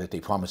things that they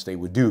promised they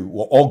would do.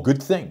 Were all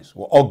good things.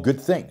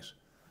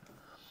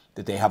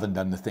 That they haven't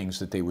done the things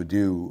that they would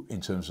do in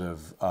terms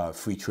of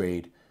free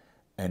trade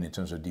and in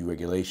terms of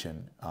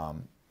deregulation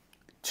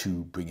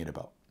to bring it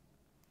about.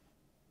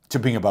 To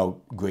bring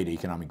about greater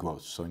economic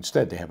growth. So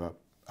instead they have a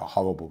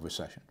horrible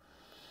recession.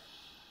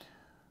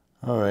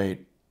 All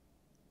right.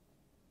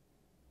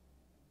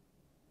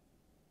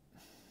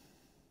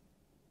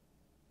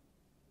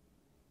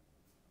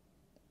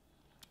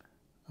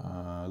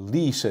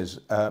 Lee says,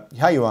 hi,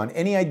 Yaron.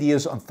 Any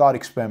ideas on thought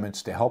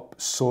experiments to help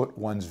sort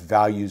one's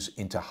values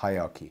into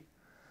hierarchy?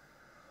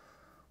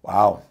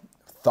 Wow,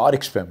 thought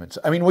experiments.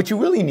 I mean, what you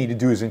really need to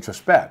do is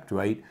introspect,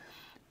 right?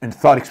 And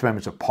thought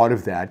experiments are part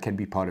of that, can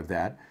be part of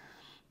that.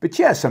 But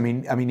yes, I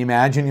mean,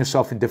 imagine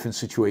yourself in different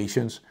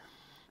situations.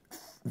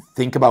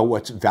 Think about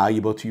what's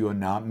valuable to you or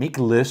not. Make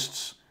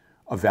lists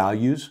of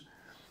values.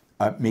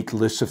 Make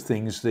lists of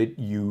things that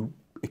you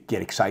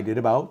get excited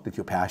about, that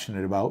you're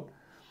passionate about.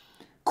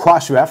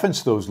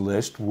 Cross-reference those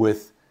lists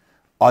with,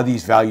 are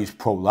these values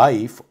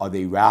pro-life? Are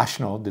they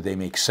rational? Do they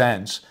make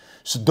sense?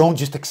 So don't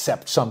just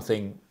accept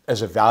something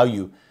as a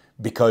value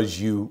because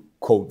you,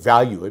 quote,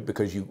 value it,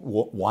 because you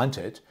want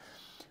it,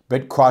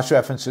 but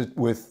cross-reference it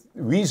with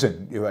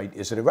reason, right?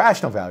 Is it a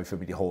rational value for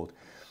me to hold?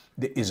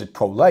 Is it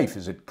pro-life?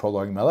 Is it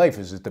prolonging my life?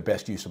 Is it the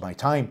best use of my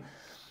time?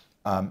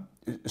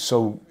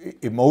 So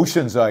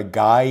emotions are a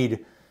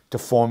guide to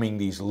forming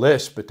these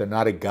lists, but they're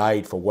not a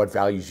guide for what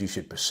values you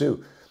should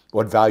pursue.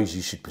 What values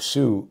you should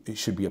pursue, it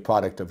should be a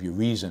product of your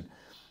reason.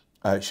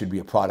 It should be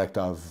a product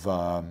of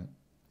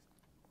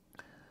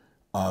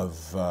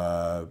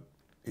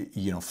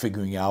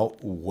figuring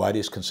out what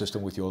is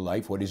consistent with your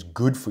life, what is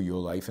good for your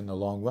life in the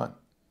long run.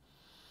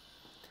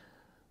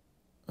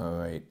 All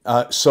right.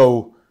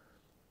 So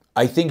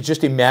I think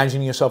just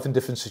imagining yourself in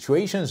different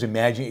situations.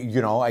 Imagine,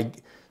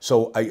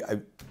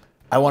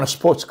 I want a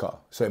sports car.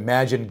 So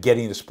imagine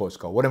getting the sports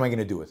car. What am I going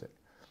to do with it?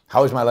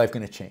 How is my life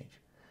going to change?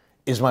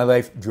 Is my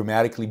life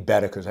dramatically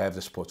better because I have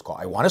the sports car?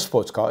 I want a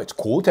sports car. It's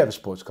cool to have a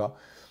sports car.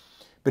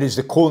 But does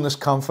the coolness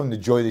come from the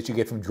joy that you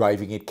get from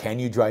driving it? Can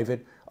you drive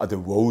it? Are the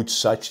roads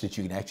such that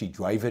you can actually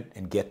drive it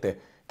and get the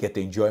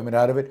enjoyment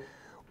out of it?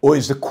 Or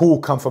is the cool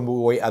come from the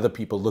way other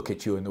people look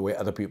at you and the way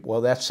other people, well,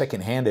 that's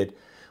second-handed.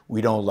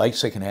 We don't like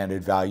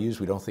second-handed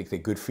values. We don't think they're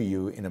good for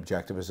you in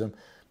objectivism.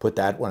 Put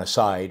that one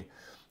aside.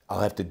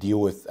 I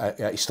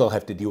still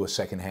have to deal with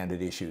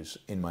second-handed issues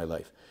in my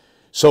life.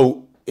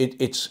 So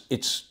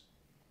it's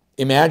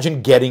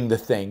imagine getting the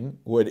thing,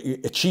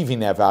 achieving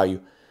that value,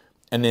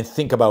 and then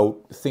think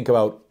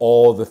about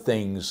all the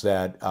things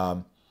that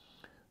all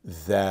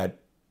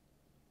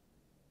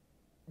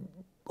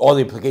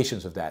the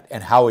implications of that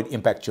and how it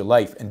impacts your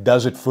life, and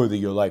does it further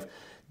your life?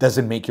 Does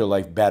it make your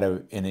life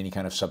better in any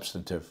kind of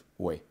substantive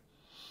way?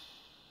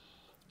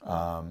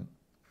 Yeah.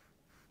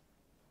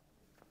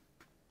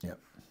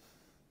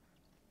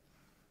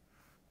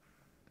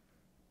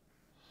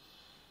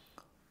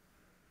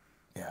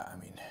 Yeah, I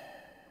mean,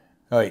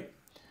 all right.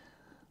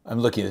 I'm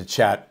looking at the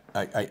chat.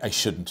 I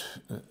shouldn't.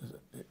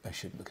 I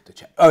shouldn't look at the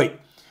chat. All right.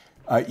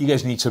 You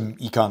guys need some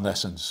econ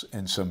lessons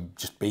and some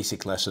just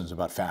basic lessons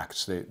about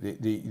facts.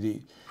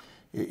 The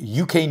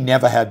UK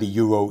never had the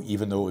euro,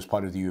 even though it was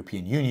part of the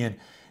European Union.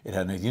 It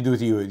had nothing to do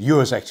with the euro. The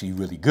euro is actually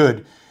really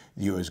good.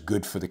 The euro is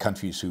good for the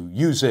countries who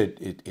use it.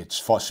 It's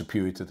far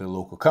superior to the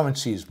local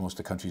currencies. Most of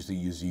the countries that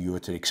use the euro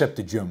today, except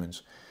the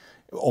Germans.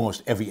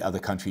 Almost every other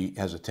country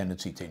has a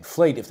tendency to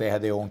inflate if they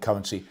had their own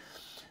currency.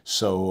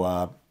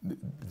 So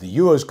the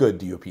euro is good.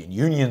 The European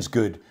Union's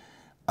good.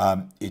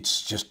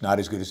 It's just not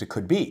as good as it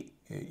could be.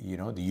 You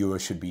know, the euro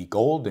should be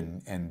gold,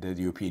 and the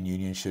European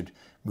Union should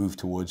move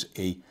towards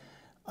a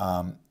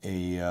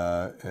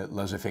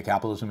laissez-faire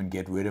capitalism and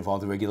get rid of all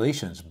the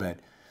regulations. But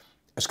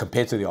as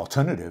compared to the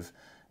alternative,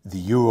 the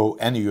euro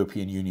and the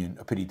European Union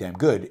are pretty damn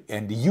good.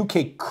 And the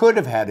UK could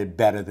have had it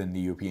better than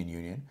the European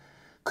Union,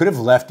 could have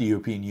left the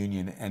European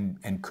Union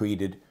and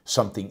created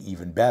something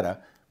even better,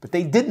 but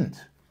they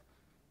didn't.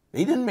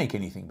 They didn't make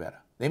anything better.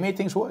 They made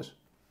things worse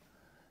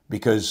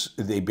because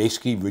they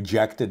basically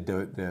rejected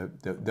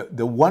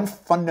the one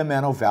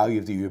fundamental value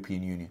of the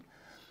European Union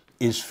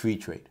is free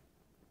trade.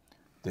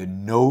 There are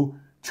no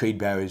trade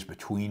barriers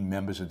between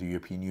members of the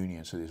European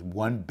Union. So there's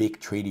one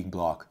big trading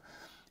bloc.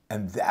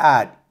 And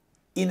that,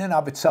 in and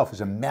of itself,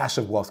 is a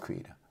massive wealth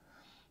creator.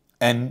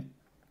 And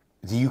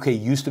the UK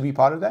used to be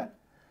part of that,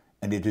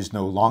 and it is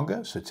no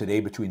longer. So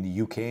today, between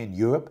the UK and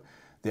Europe,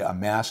 there are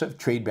massive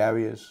trade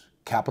barriers,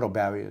 capital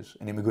barriers,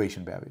 and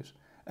immigration barriers.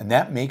 And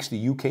that makes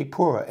the UK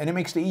poorer, and it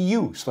makes the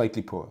EU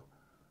slightly poorer,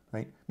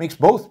 right? Makes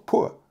both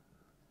poorer.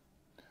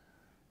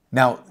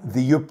 Now,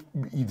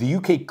 the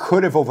UK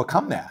could have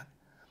overcome that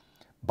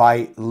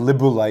by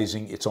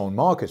liberalizing its own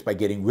markets, by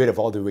getting rid of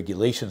all the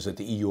regulations that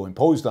the EU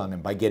imposed on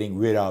them, by getting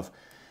rid of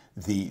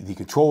the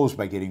controls,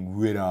 by getting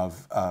rid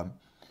of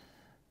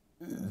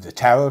the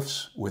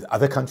tariffs with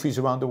other countries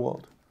around the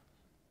world.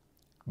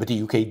 But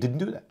the UK didn't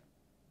do that.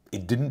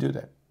 It didn't do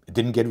that. It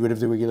didn't get rid of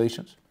the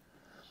regulations.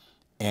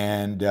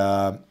 And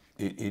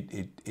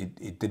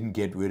it didn't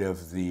get rid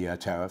of the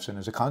tariffs. And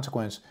as a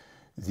consequence,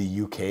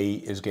 the UK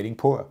is getting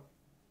poorer.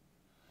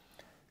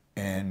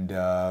 And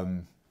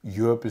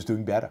Europe is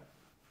doing better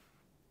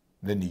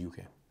than the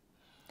UK.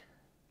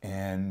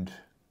 And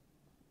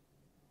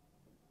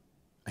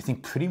I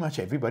think pretty much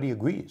everybody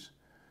agrees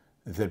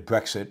that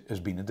Brexit has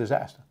been a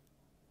disaster.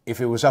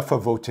 If it was up for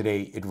a vote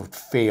today, it would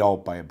fail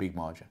by a big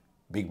margin.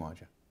 Big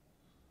margin.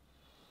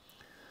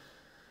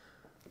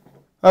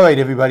 All right,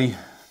 everybody.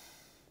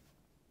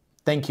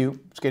 Thank you.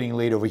 It's getting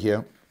late over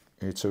here.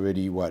 It's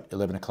already,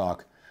 11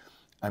 o'clock.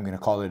 I'm going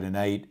to call it a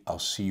night. I'll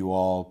see you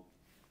all.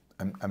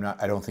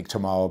 I don't think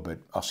tomorrow, but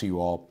I'll see you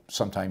all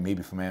sometime,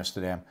 maybe from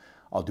Amsterdam.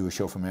 I'll do a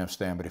show from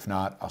Amsterdam, but if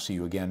not, I'll see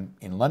you again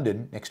in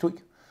London next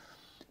week.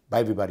 Bye,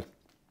 everybody.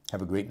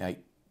 Have a great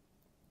night.